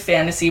bit of a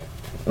fantasy.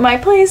 My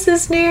place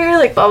is near,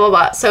 like, blah, blah,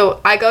 blah.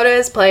 So I go to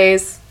his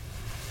place,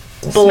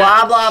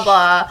 blah, blah,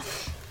 blah.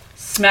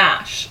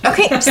 Smash.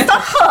 Okay,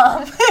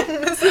 stop.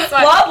 This is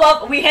my- Blah,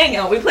 blah, we hang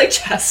out, we play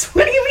chess.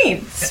 What do you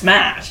mean?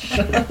 Smash.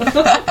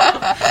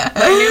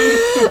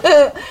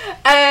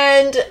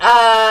 And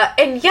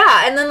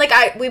yeah, and then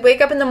like we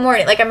wake up in the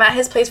morning, like I'm at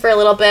his place for a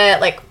little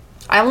bit, like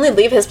I only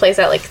leave his place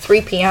at like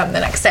 3 p.m.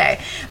 the next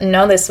day.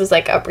 No, this was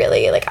like a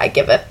really, like, I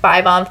give it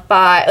 5 on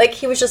 5. Like,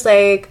 he was just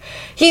like,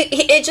 he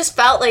it just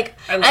felt like...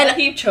 I love that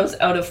he chose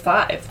out of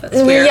 5.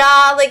 That's weird.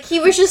 Yeah, like, he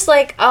was just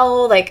like,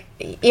 oh, like,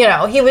 you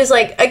know, he was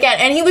like, again,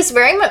 and he was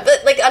very much,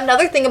 like,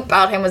 another thing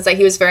about him was that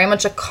he was very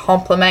much a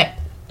compliment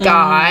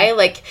guy. Mm-hmm.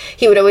 Like,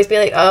 he would always be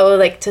like, oh,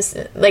 like,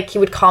 he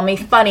would call me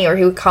funny, or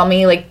he would call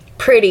me, like,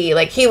 pretty.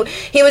 Like, he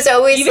was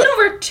always even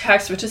over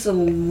text, which is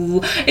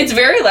it's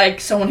very like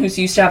someone who's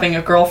used to having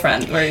a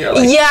girlfriend, where you're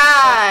like,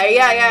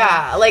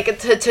 yeah, like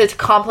to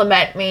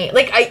compliment me.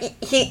 Like,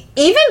 he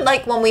even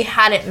like when we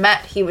hadn't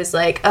met, he was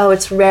like, oh,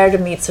 it's rare to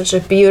meet such a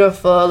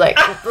beautiful, like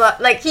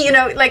like he, you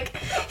know, like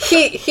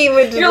he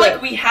would, you're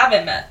like, we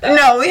haven't met though.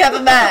 No, we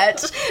haven't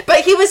met.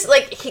 But he was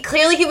like,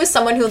 he was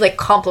someone who like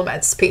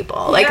compliments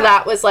people. Like,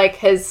 that was like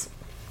his,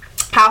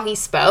 how he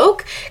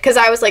spoke. Because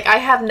I was like, I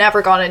have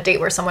never gone on a date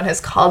where someone has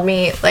called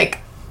me, like,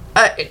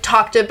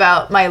 talked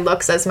about my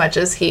looks as much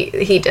as he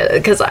did.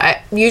 Because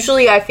I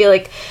feel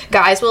like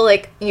guys will,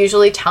 like,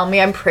 usually tell me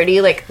I'm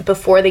pretty, like,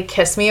 before they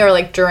kiss me or,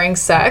 like, during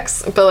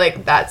sex. But,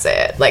 like, that's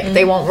it. Like,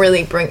 they won't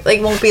really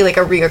won't be, like,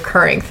 a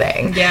reoccurring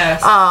thing.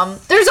 Yes.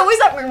 There's always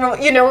that,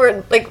 you know,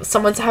 where, like,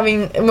 someone's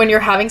when you're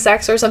having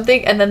sex or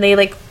something, and then they,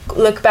 like,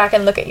 look back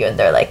and look at you and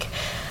they're like,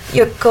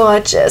 you're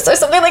gorgeous. Or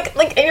something like,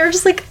 and you're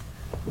just like,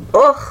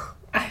 ugh.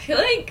 I feel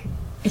like,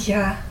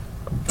 yeah,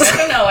 I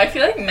don't know, I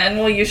feel like men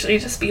will usually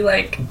just be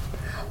like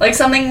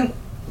something,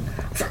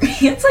 for me,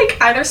 it's like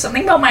either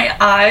something about my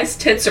eyes,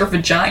 tits, or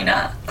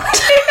vagina.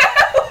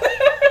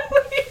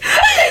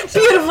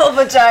 Beautiful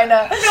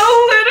vagina.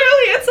 No,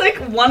 literally, it's like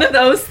one of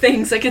those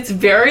things, like, it's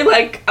very,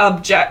 like,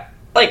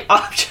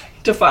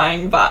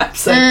 objectifying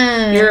vibes,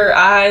 like, your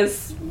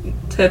eyes,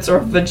 tits, or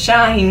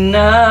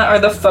vagina are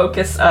the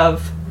focus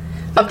of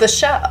the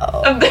show.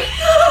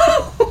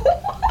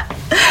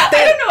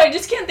 I don't know, I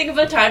just can't think of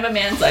a time a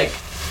man's like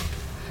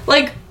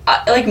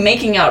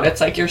making out, it's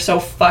like, you're so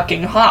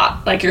fucking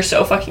hot, like, you're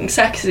so fucking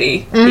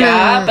sexy.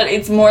 Yeah, but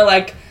it's more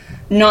like,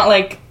 not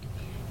like,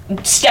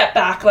 step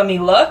back, let me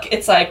look,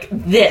 it's like,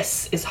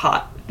 this is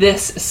hot,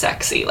 this is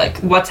sexy, like,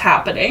 what's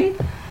happening?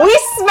 We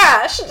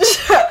smashed.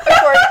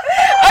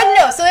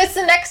 No, so it's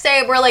the next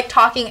day, we're like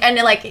talking, and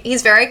like,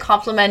 he's very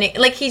complimenting,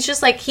 like, he's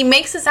just like, he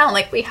makes it sound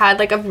like we had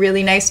like a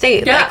really nice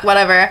date, like,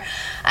 whatever,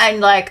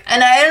 and like,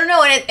 and I don't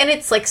know, and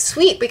it's like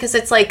sweet, because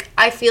it's like,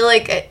 I feel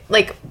like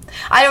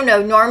I don't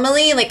know,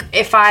 normally, like,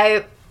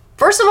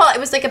 first of all, it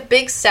was like a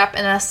big step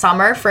in the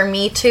summer for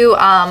me to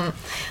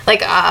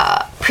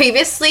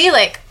previously,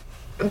 like,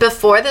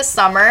 before the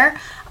summer,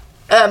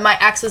 my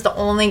ex was the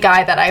only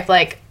guy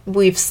that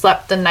we've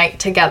slept the night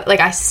together. Like,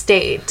 I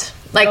stayed.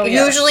 Like,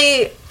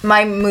 usually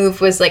my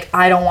move was like,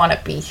 I don't want to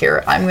be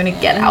here. I'm going to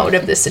get out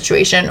of this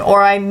situation.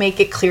 Or I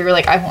make it clear,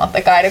 like, I want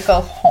the guy to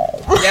go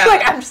home. Yeah.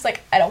 Like, I'm just like,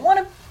 I don't want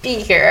to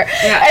be here.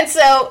 Yeah. And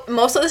so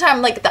most of the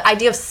time, like, the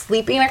idea of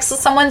sleeping next to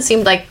someone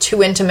seemed like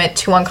too intimate,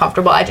 too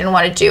uncomfortable. I didn't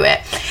want to do it.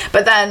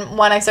 But then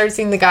when I started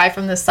seeing the guy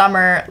from the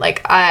summer,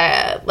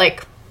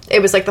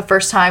 it was like the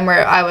first time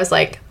where I was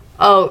like,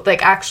 oh,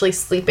 like, actually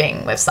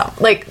sleeping with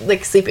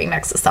like sleeping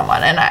next to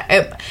someone, and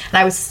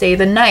I would stay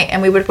the night,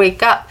 and we would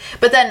wake up.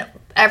 But then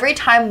every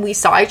time we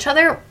saw each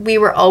other, we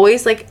were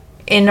always like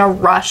in a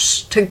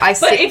rush to.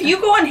 But if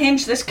you go on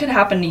Hinge, this could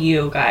happen to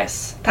you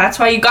guys. That's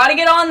why you got to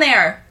get on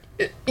there.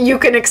 You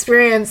can get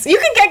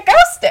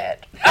ghosted.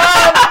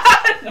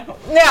 No.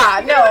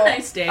 Yeah, no. Have a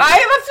nice day.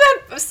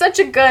 I have such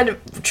a good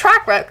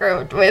track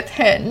record with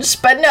Hinge,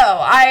 but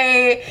no,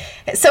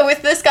 so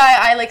with this guy,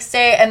 I like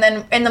stay, and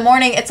then in the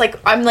morning, it's like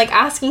I'm like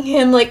asking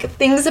him like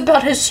things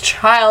about his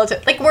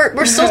childhood. Like,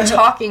 we're still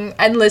talking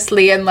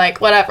endlessly and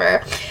like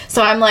whatever.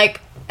 So I'm like,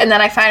 and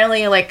then I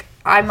finally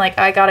I'm like,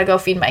 I gotta go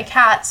feed my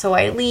cat, so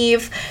I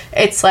leave.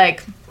 It's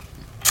like,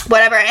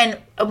 whatever, and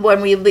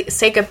when we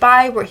say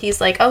goodbye, where he's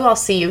like, oh, I'll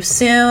see you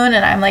soon,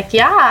 and I'm like,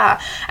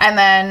 yeah, and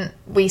then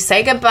we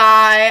say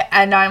goodbye,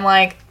 and I'm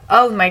like,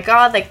 oh my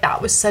god, like,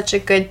 that was such a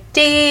good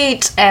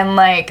date, and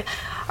like,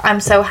 I'm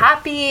so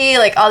happy,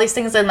 like, all these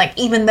things, and like,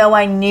 even though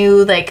I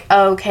knew, like,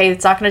 oh, okay,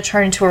 it's not going to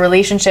turn into a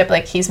relationship,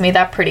 like, he's made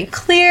that pretty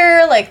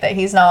clear, like, that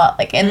he's not,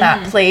 like, in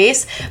that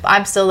place, but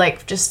I'm still,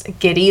 like, just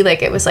giddy,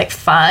 like, it was, like,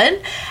 fun,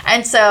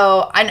 and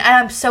so, and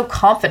I'm so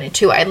confident,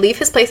 too. I leave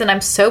his place, and I'm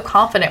so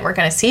confident we're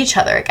going to see each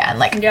other again,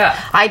 like,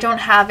 I don't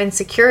have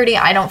insecurity,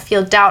 I don't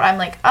feel doubt, I'm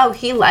like, oh,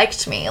 he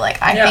liked me, like,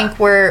 I think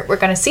we're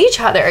going to see each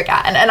other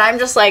again, and I'm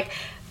just, like,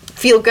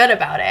 feel good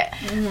about it,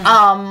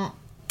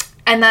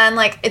 and then,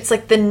 like, it's,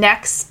 like, the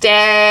next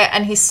day,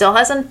 and he still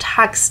hasn't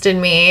texted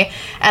me,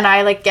 and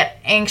I, like, get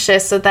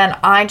anxious, so then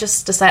I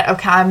just decide,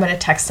 okay, I'm gonna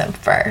text him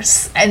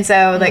first, and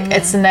so, like,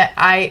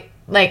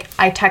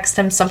 I text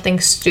him something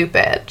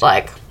stupid,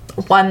 like,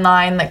 one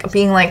line, like,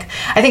 being, like,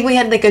 I think we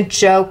had, like, a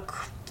joke,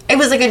 it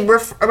was, like, a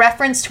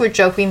reference to a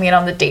joke we made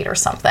on the date or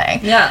something,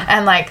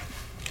 and, like,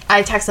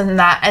 I text him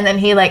that, and then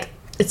he like,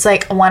 it's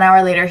like 1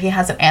 hour later he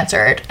hasn't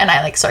answered, and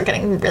I like start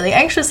getting really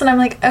anxious, and I'm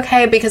like,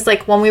 okay, because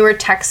like when we were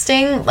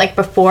texting like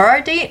before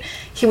our date,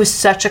 he was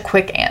such a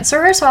quick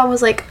answerer, so I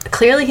was like,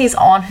 clearly he's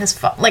on his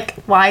phone, like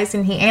why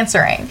isn't he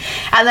answering?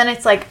 And then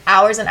it's like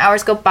hours and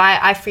hours go by.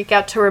 I freak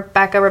out to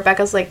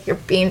Rebecca's like, you're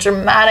being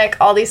dramatic,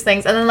 all these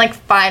things, and then like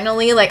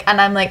finally like, and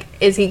I'm like,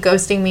 is he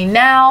ghosting me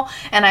now?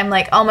 And I'm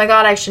like, oh my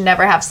god, I should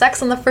never have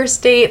sex on the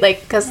first date,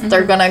 like because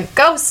they're gonna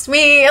ghost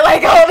me,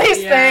 like all these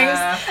things.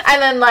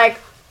 And then like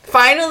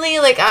finally,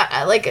 like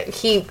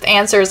he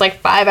answers like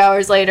 5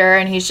 hours later,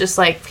 and he's just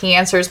like, he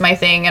answers my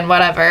thing and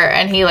whatever,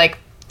 and he like,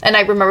 and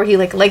I remember he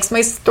like likes my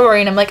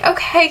story, and I'm like,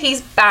 okay,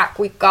 he's back,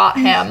 we got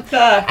him.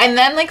 And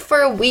then like for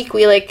a week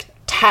we like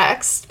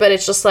text, but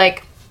it's just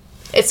like,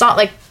 it's not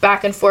like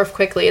back and forth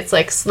quickly, it's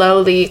like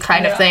slowly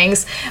kind of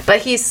things,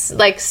 but he's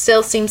like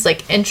still seems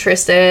like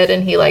interested,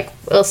 and he like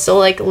will still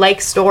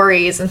like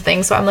stories and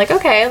things, so I'm like,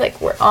 okay,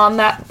 like we're on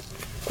that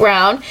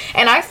ground.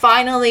 And I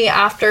finally,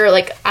 after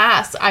like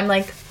asked, I'm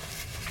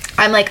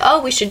like,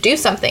 oh, we should do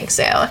something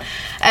soon.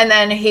 And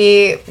then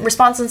he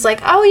responds and's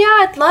like, oh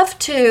yeah, I'd love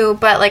to,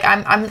 but like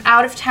I'm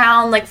out of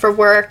town like for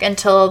work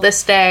until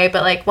this day,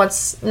 but like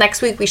once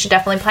next week we should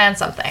definitely plan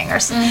something.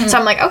 Or so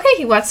I'm like, okay,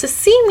 he wants to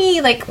see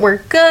me, like we're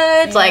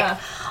good, like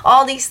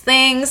all these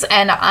things.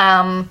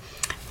 And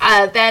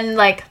then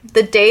like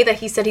the day that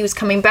he said he was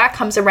coming back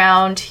comes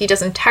around, he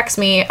doesn't text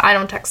me, I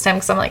don't text him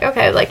because I'm like,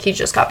 okay, like he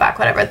just got back,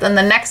 whatever. Then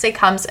the next day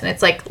comes and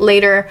it's like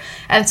later,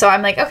 and so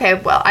I'm like, okay,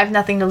 well, I have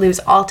nothing to lose,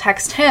 I'll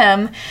text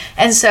him.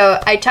 And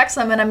so I text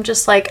him, and I'm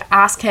just like,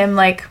 ask him,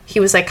 like he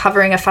was like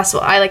covering a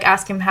festival, I like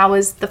ask him how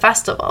was the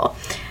festival,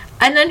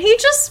 and then he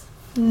just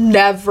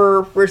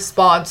never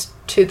responds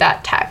to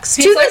that text.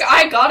 He's like,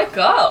 I gotta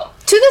go.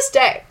 To this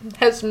day,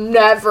 has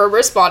never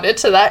responded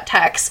to that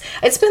text.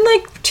 It's been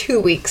like 2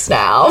 weeks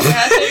now.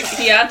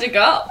 He had to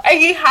go.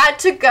 He had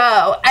to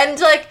go. And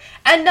like,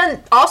 and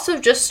then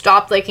also just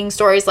stopped liking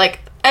stories,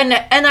 like, and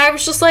I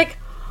was just like,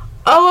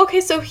 oh,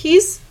 okay, so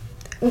he's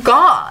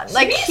gone. So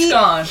like he's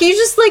gone. He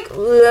just like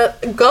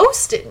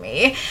ghosted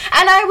me.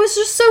 And I was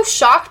just so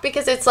shocked,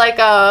 because it's like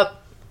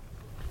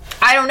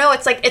I don't know,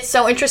 it's like, it's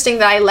so interesting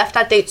that I left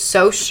that date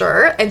so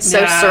sure and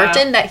so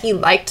certain that he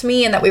liked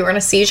me and that we were going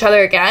to see each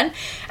other again.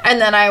 And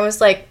then I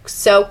was like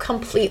so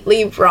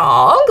completely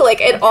wrong,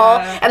 like it all.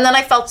 And then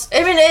I felt,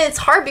 I mean, it's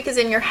hard because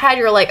in your head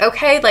you're like,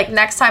 okay, like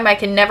next time I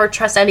can never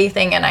trust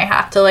anything, and I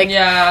have to like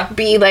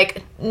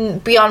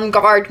be on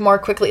guard more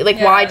quickly.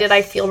 Like why did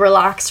I feel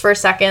relaxed for a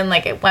second?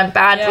 Like it went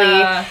badly.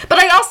 But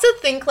I also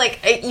think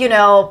like, you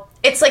know,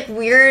 it's like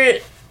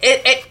weird.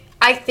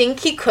 I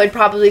think he could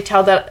probably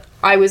tell that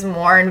I was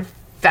more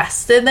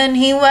invested than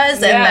he was,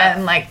 and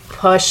then like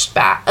pulled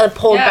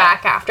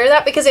back after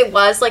that, because it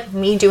was like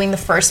me doing the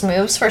first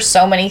moves for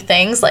so many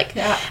things, like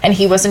and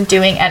he wasn't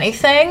doing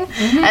anything.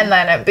 And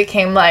then it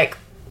became like,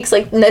 it's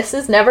like, this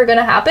is never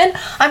gonna happen.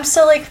 I'm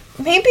still like,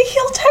 maybe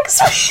he'll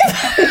text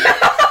me.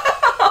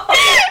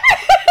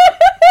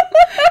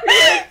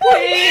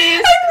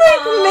 Please.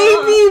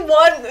 I'm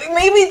like,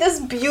 maybe this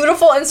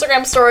beautiful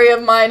Instagram story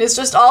of mine is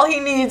just all he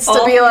needs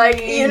to be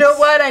like, you know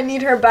what, I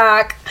need her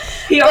back.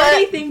 He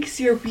already thinks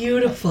you're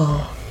beautiful.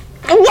 Well,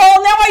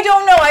 now I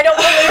don't know. I don't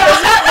believe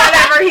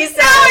whatever he says.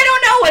 Now I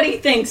don't know what he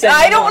thinks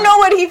anymore. I don't know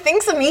what he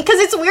thinks of me, because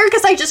it's weird,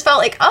 because I just felt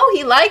like, oh,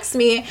 he likes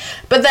me,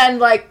 but then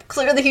like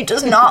clearly he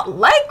does not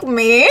like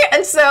me,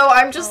 and so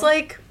I'm just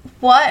like,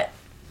 what?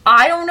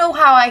 I don't know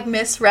how I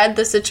misread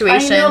the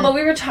situation. I know, but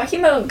we were talking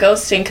about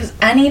ghosting, because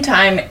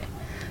anytime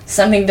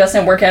something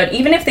doesn't work out,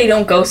 even if they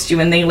don't ghost you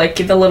and they like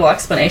give a little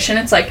explanation,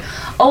 it's like,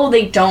 oh,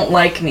 they don't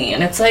like me,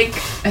 and it's like,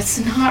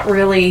 it's not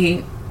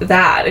really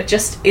that.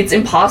 It's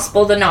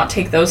impossible to not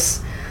take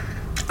those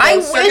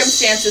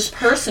circumstances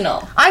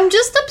personal. I'm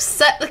just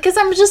upset because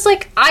I'm just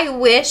like, I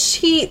wish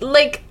he,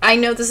 like, I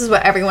know this is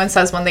what everyone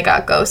says when they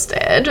got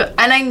ghosted, and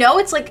I know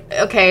it's like,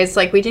 okay, it's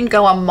like we didn't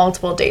go on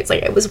multiple dates,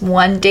 like it was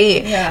one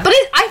date, but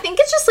I think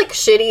it's just like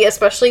shitty,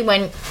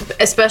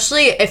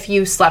 especially if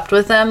you slept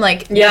with them,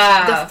 like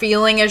the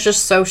feeling is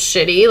just so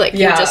shitty, like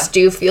you just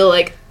do feel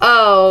like,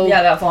 oh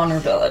that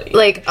vulnerability,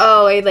 like,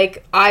 oh,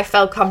 I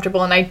felt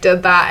comfortable and I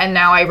did that and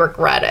now I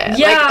regret it,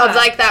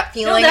 like that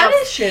feeling. That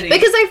is shitty,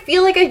 because I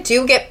feel like I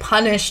do get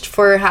punished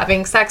for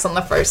having sex on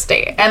the first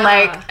date, and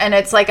and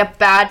it's like a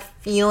bad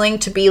feeling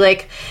to be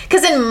like,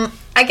 because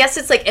I guess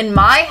it's like in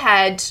my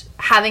head,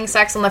 having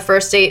sex on the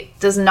first date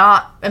does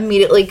not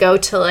immediately go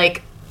to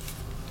like,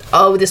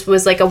 oh, this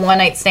was like a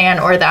one-night stand,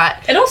 or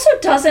that. It also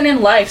doesn't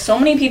in life. So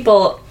many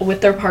people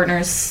with their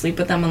partners sleep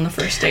with them on the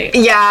first date.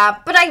 Yeah,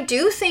 but I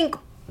do think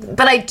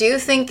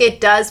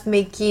it does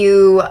make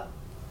you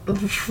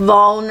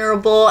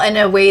vulnerable in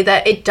a way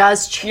that it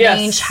does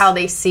change how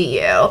they see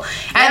you.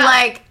 And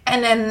like,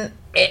 and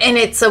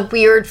it's a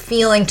weird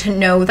feeling to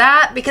know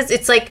that, because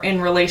it's like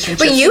in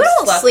relationships. But you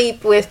don't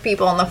sleep with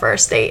people on the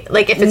first date.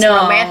 Like if it's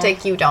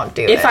romantic, you don't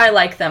do it. If I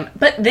like them.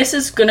 But this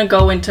is gonna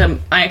go into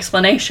my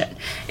explanation.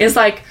 Is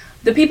like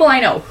the people I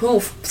know who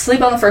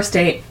sleep on the first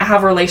date,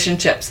 have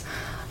relationships.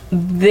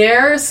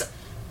 There's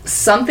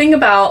something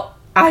about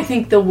I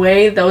think the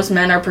way those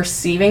men are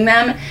perceiving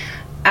them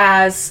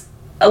as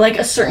like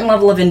a certain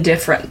level of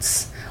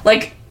indifference.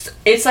 Like,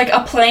 it's like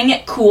a playing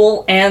it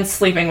cool and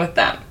sleeping with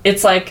them.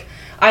 It's like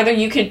either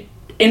you could,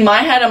 in my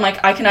head, I'm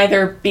like, I can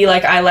either be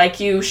like, I like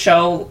you,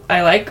 show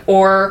I like,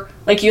 or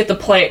like you have to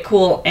play it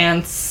cool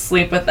and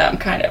sleep with them,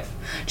 kind of.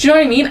 Do you know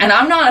what I mean? And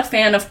I'm not a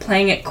fan of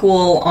playing it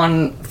cool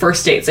on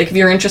first dates. Like, if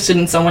you're interested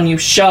in someone, you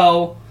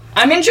show,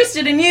 I'm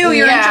interested in you,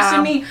 you're interested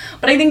in me.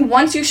 But I think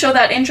once you show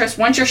that interest,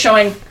 once you're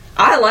showing,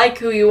 I like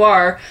who you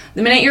are,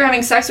 the minute you're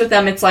having sex with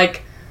them, it's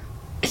like,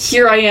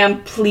 here I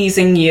am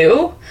pleasing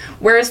you.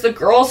 Whereas the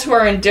girls who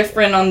are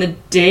indifferent on the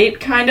date,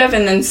 kind of,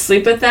 and then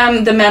sleep with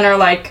them, the men are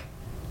like,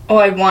 oh,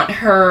 I want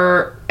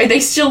her. They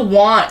still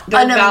want the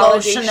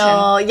validation.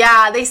 Emotional.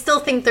 Yeah, they still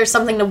think there's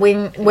something to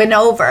win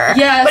over.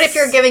 Yes. But if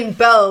you're giving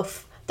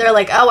both, they're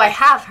like, oh, I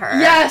have her.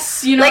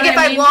 Yes, you know like, what if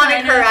I mean? I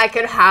wanted her, I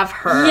could have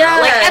her.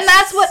 Yes. Like, and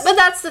that's what, but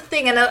that's the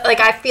thing. And, like,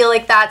 I feel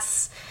like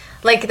that's,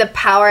 like, the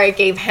power I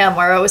gave him,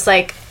 where it was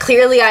like,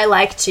 clearly I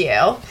liked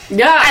you.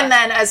 Yeah. And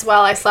then, as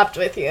well, I slept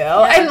with you.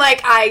 Yeah. And,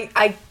 like,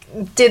 I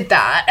did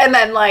that. And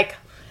then, like,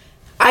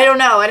 I don't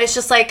know. And it's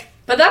just, like,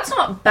 but that's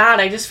not bad.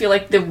 I just feel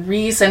like the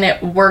reason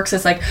it works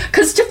is like,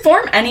 because to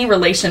form any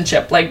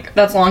relationship, like,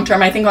 that's long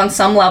term, I think on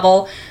some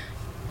level,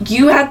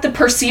 you have to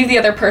perceive the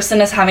other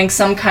person as having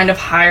some kind of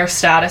higher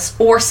status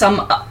or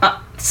some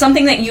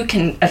something that you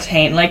can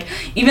attain. Like,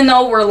 even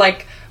though we're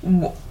like,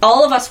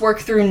 all of us work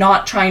through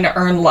not trying to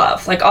earn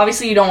love. Like,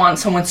 obviously you don't want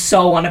someone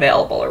so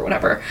unavailable or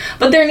whatever,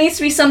 but there needs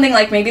to be something,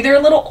 like, maybe they're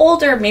a little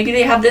older, maybe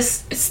they have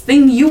this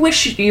thing you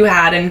wish you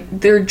had,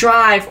 and their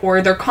drive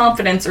or their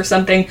confidence or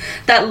something,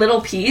 that little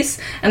piece.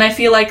 And I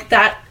feel like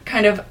that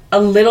kind of a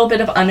little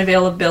bit of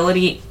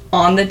unavailability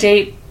on the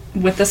date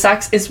with the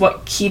sex is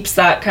what keeps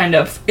that kind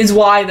of, is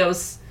why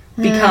those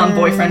become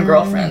boyfriend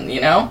girlfriend,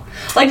 you know?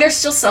 Like, there's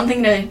still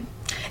something to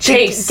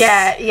chase,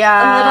 get,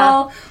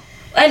 yeah, a little.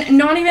 And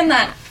not even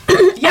that.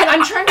 Yeah,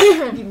 I'm trying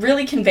to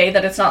really convey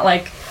that it's not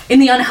like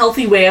in the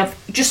unhealthy way of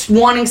just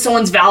wanting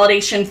someone's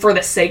validation for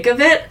the sake of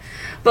it,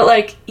 but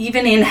like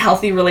even in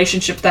healthy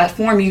relationship that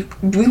form, we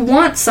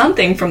want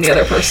something from the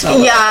other person.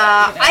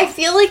 Yeah, bit, you know? I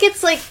feel like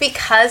it's like,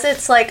 because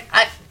it's like,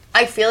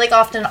 I feel like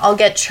often I'll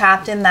get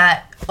trapped in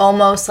that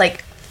almost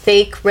like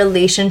fake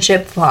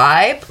relationship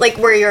vibe, like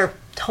where you're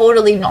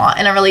totally not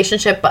in a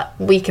relationship, but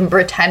we can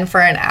pretend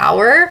for an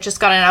hour. Just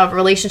gotten out of a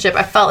relationship.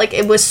 I felt like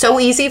it was so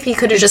easy if he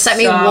could have just sent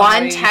me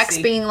one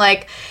text being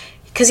like,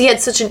 because he had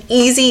such an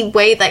easy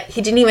way that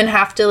he didn't even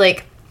have to,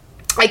 like,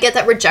 I get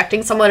that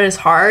rejecting someone is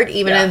hard,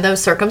 even in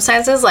those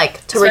circumstances,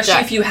 like, to reject.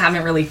 Especially if you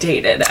haven't really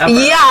dated ever.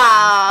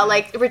 Yeah,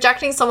 like,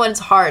 rejecting someone's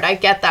hard. I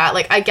get that.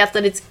 Like, I get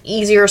that it's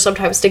easier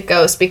sometimes to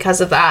ghost because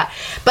of that.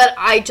 But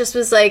I just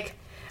was like,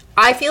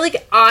 I feel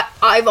like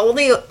I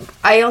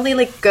only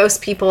like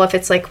ghost people if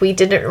it's like we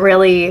didn't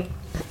really,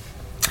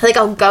 like,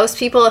 I'll ghost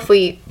people if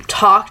we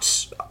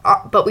talked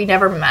but we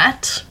never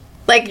met,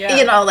 like,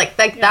 you know, like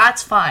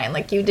that's fine,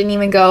 like you didn't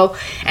even go.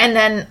 And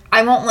then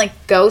I won't like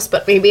ghost,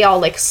 but maybe I'll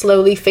like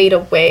slowly fade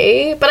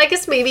away. But I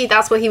guess maybe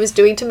that's what he was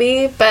doing to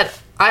me, but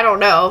I don't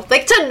know,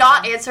 like, to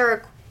not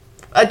answer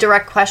a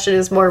direct question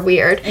is more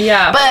weird.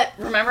 Yeah, but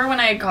remember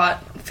when I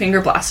got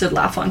finger blasted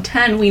La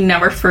Fontaine? We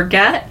never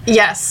forget.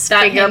 Yes,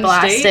 that finger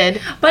blasted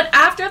date. But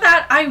after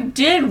that, I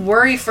did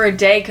worry for a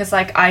day, because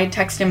like I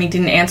texted him, he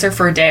didn't answer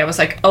for a day. I was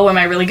like, oh, am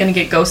I really gonna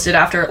get ghosted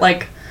after,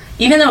 like,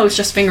 even though it was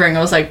just fingering, I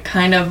was like,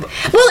 kind of.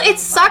 Well, it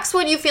sucks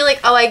when you feel like,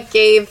 oh, I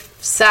gave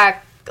sex.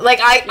 Like,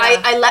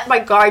 I let my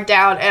guard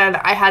down and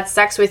I had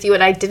sex with you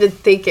and I didn't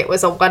think it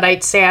was a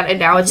one-night stand, and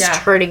now it's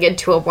turning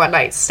into a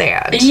one-night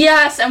stand.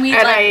 Yes, and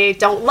I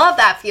don't love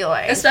that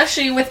feeling.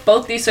 Especially with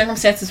both these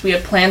circumstances, we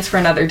had plans for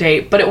another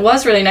date, but it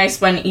was really nice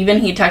when even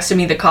he texted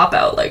me the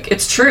cop-out. Like,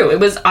 it's true.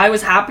 I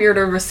was happier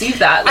to receive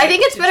that. Like, I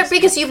think it's better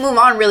because you move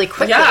on really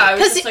quickly. Yeah, I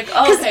was just like,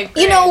 oh, okay,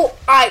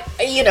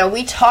 great. You know,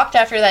 we talked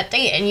after that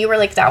date and you were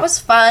like, that was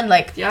fun.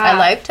 Like, I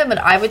liked him and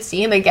I would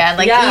see him again.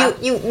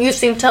 Like, you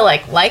seemed to,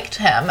 like, liked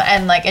him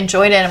and, like,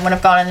 enjoyed it and would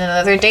have gone on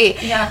another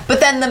date. Yeah.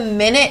 But then the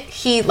minute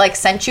he, like,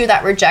 sent you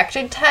that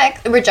rejection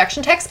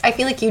text, I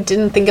feel like you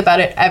didn't think about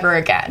it ever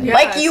again. Yeah,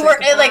 like, you were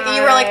like,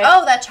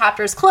 oh, that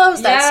chapter's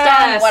closed, that's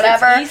done,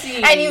 whatever.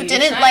 And you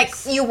didn't,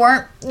 nice. like,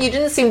 you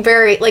didn't seem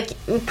very, like,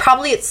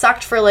 probably it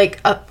sucked for, like,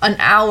 an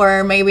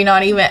hour, maybe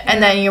not even,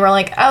 and then you were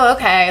like, oh,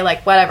 okay,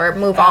 like, whatever,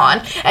 move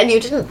on. And you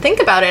didn't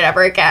think about it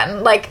ever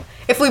again. Like,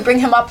 if we bring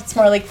him up, it's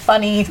more, like,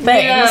 funny things.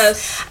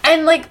 Yes.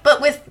 And, like, but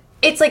with,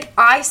 it's like,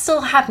 I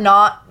still have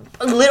not,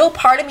 a little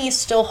part of me is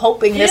still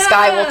hoping this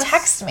guy will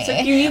text me,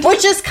 like,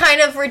 which is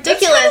kind of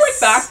ridiculous. It's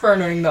kind of like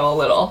backburnering, though, a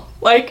little.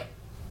 Like,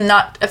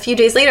 not a few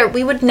days later,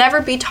 we would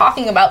never be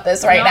talking about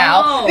this right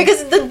now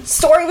because the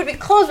story would be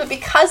closed. But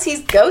because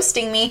he's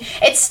ghosting me,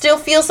 it still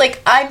feels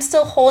like I'm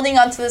still holding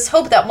on to this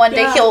hope that one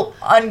day he'll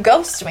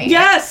unghost me.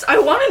 Yes, I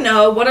want to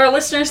know what our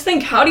listeners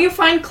think. How do you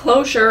find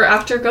closure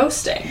after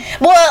ghosting?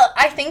 Well,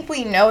 I think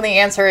we know the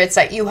answer. It's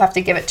that you have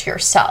to give it to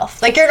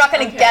yourself. Like, you're not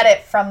going to get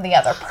it from the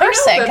other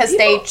person because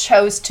they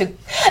chose to.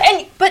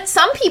 But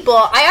some people,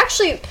 I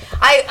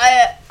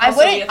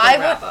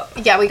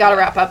wouldn't. Yeah, we got to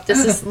wrap up.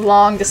 This is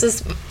long. This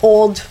is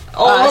old.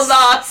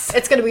 Us.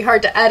 It's gonna be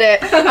hard to edit.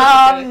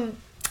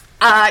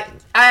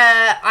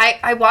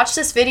 I watched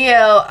this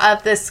video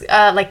of this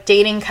like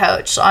dating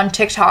coach on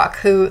TikTok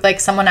who, like,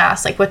 someone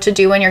asked like what to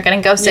do when you're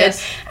getting ghosted,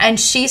 and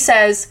she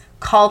says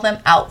call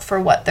them out for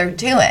what they're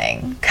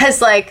doing,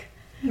 because like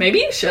maybe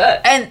you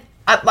should. And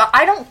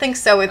I don't think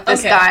so with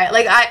this guy.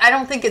 Like, I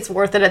don't think it's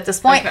worth it at this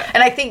point.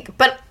 And I think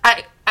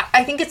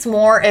it's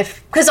more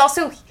if, because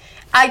also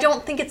I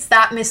don't think it's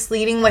that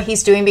misleading what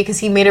he's doing, because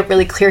he made it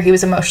really clear he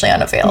was emotionally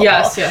unavailable.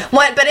 Yes, yeah.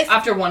 But if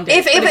after one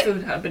date,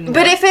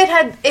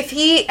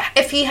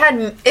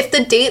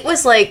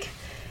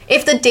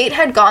 if the date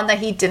had gone that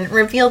he didn't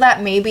reveal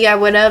that, maybe I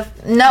would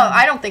have. No,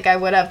 I don't think I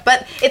would have.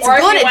 But it's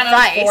good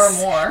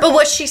advice. But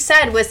what she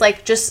said was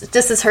like, just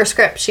this is her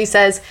script. She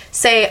says,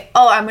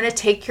 "Oh, I'm gonna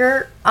take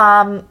your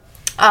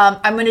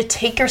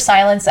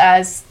silence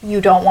as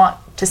you don't want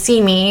to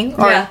see me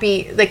or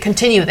be like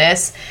continue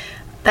this.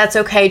 That's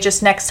okay.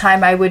 Just next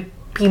time I would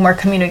be more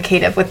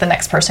communicative with the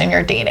next person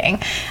you're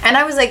dating." And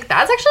I was like,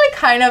 that's actually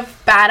kind of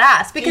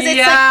badass, because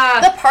it's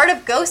like the part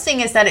of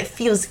ghosting is that it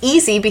feels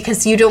easy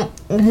because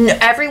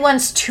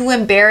everyone's too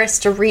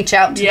embarrassed to reach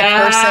out to the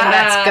person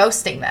that's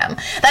ghosting them.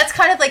 That's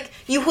kind of like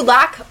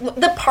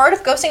the part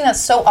of ghosting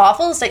that's so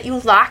awful is that you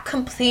lack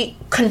complete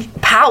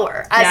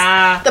power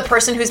as the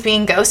person who's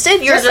being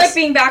ghosted. You're just like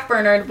being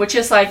backburnered, which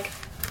is like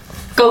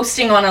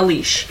ghosting on a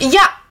leash.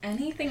 Yeah.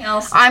 Anything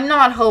else? I'm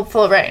not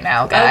hopeful right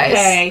now, guys.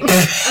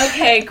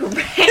 Okay,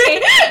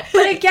 great.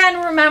 But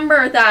again,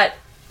 remember that,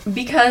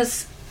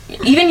 because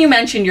even you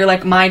mentioned you're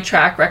like my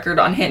track record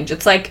on Hinge.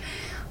 It's like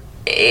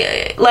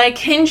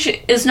Hinge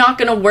is not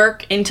going to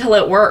work until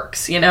it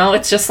works, you know?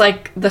 It's just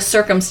like the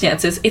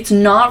circumstances. It's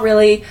not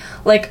really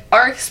like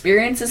our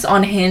experiences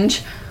on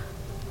Hinge.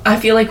 I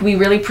feel like we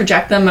really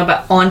project them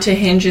onto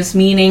Hinge's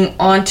meaning,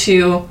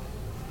 onto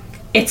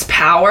its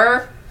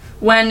power,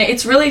 when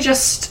it's really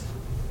just,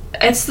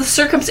 it's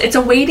the it's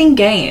a waiting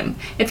game.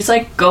 If it's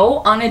like, go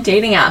on a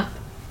dating app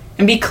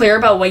and be clear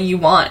about what you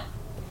want.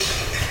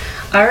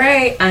 All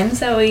right, I'm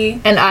Zoe.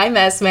 And I'm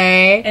Esme.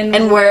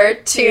 And we're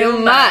too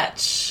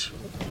much.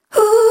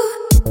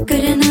 Ooh,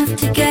 good enough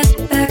to get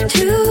back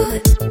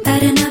to,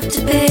 bad enough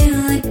to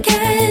bail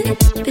again.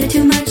 Bit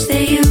too much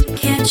that you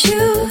can't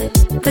chew,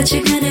 but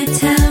you're gonna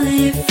tell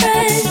your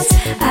friends.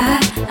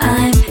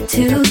 I'm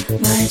too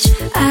much.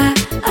 I'm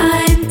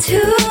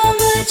too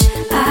much.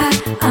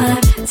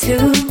 I'm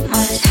too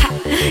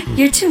much.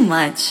 You're too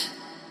much.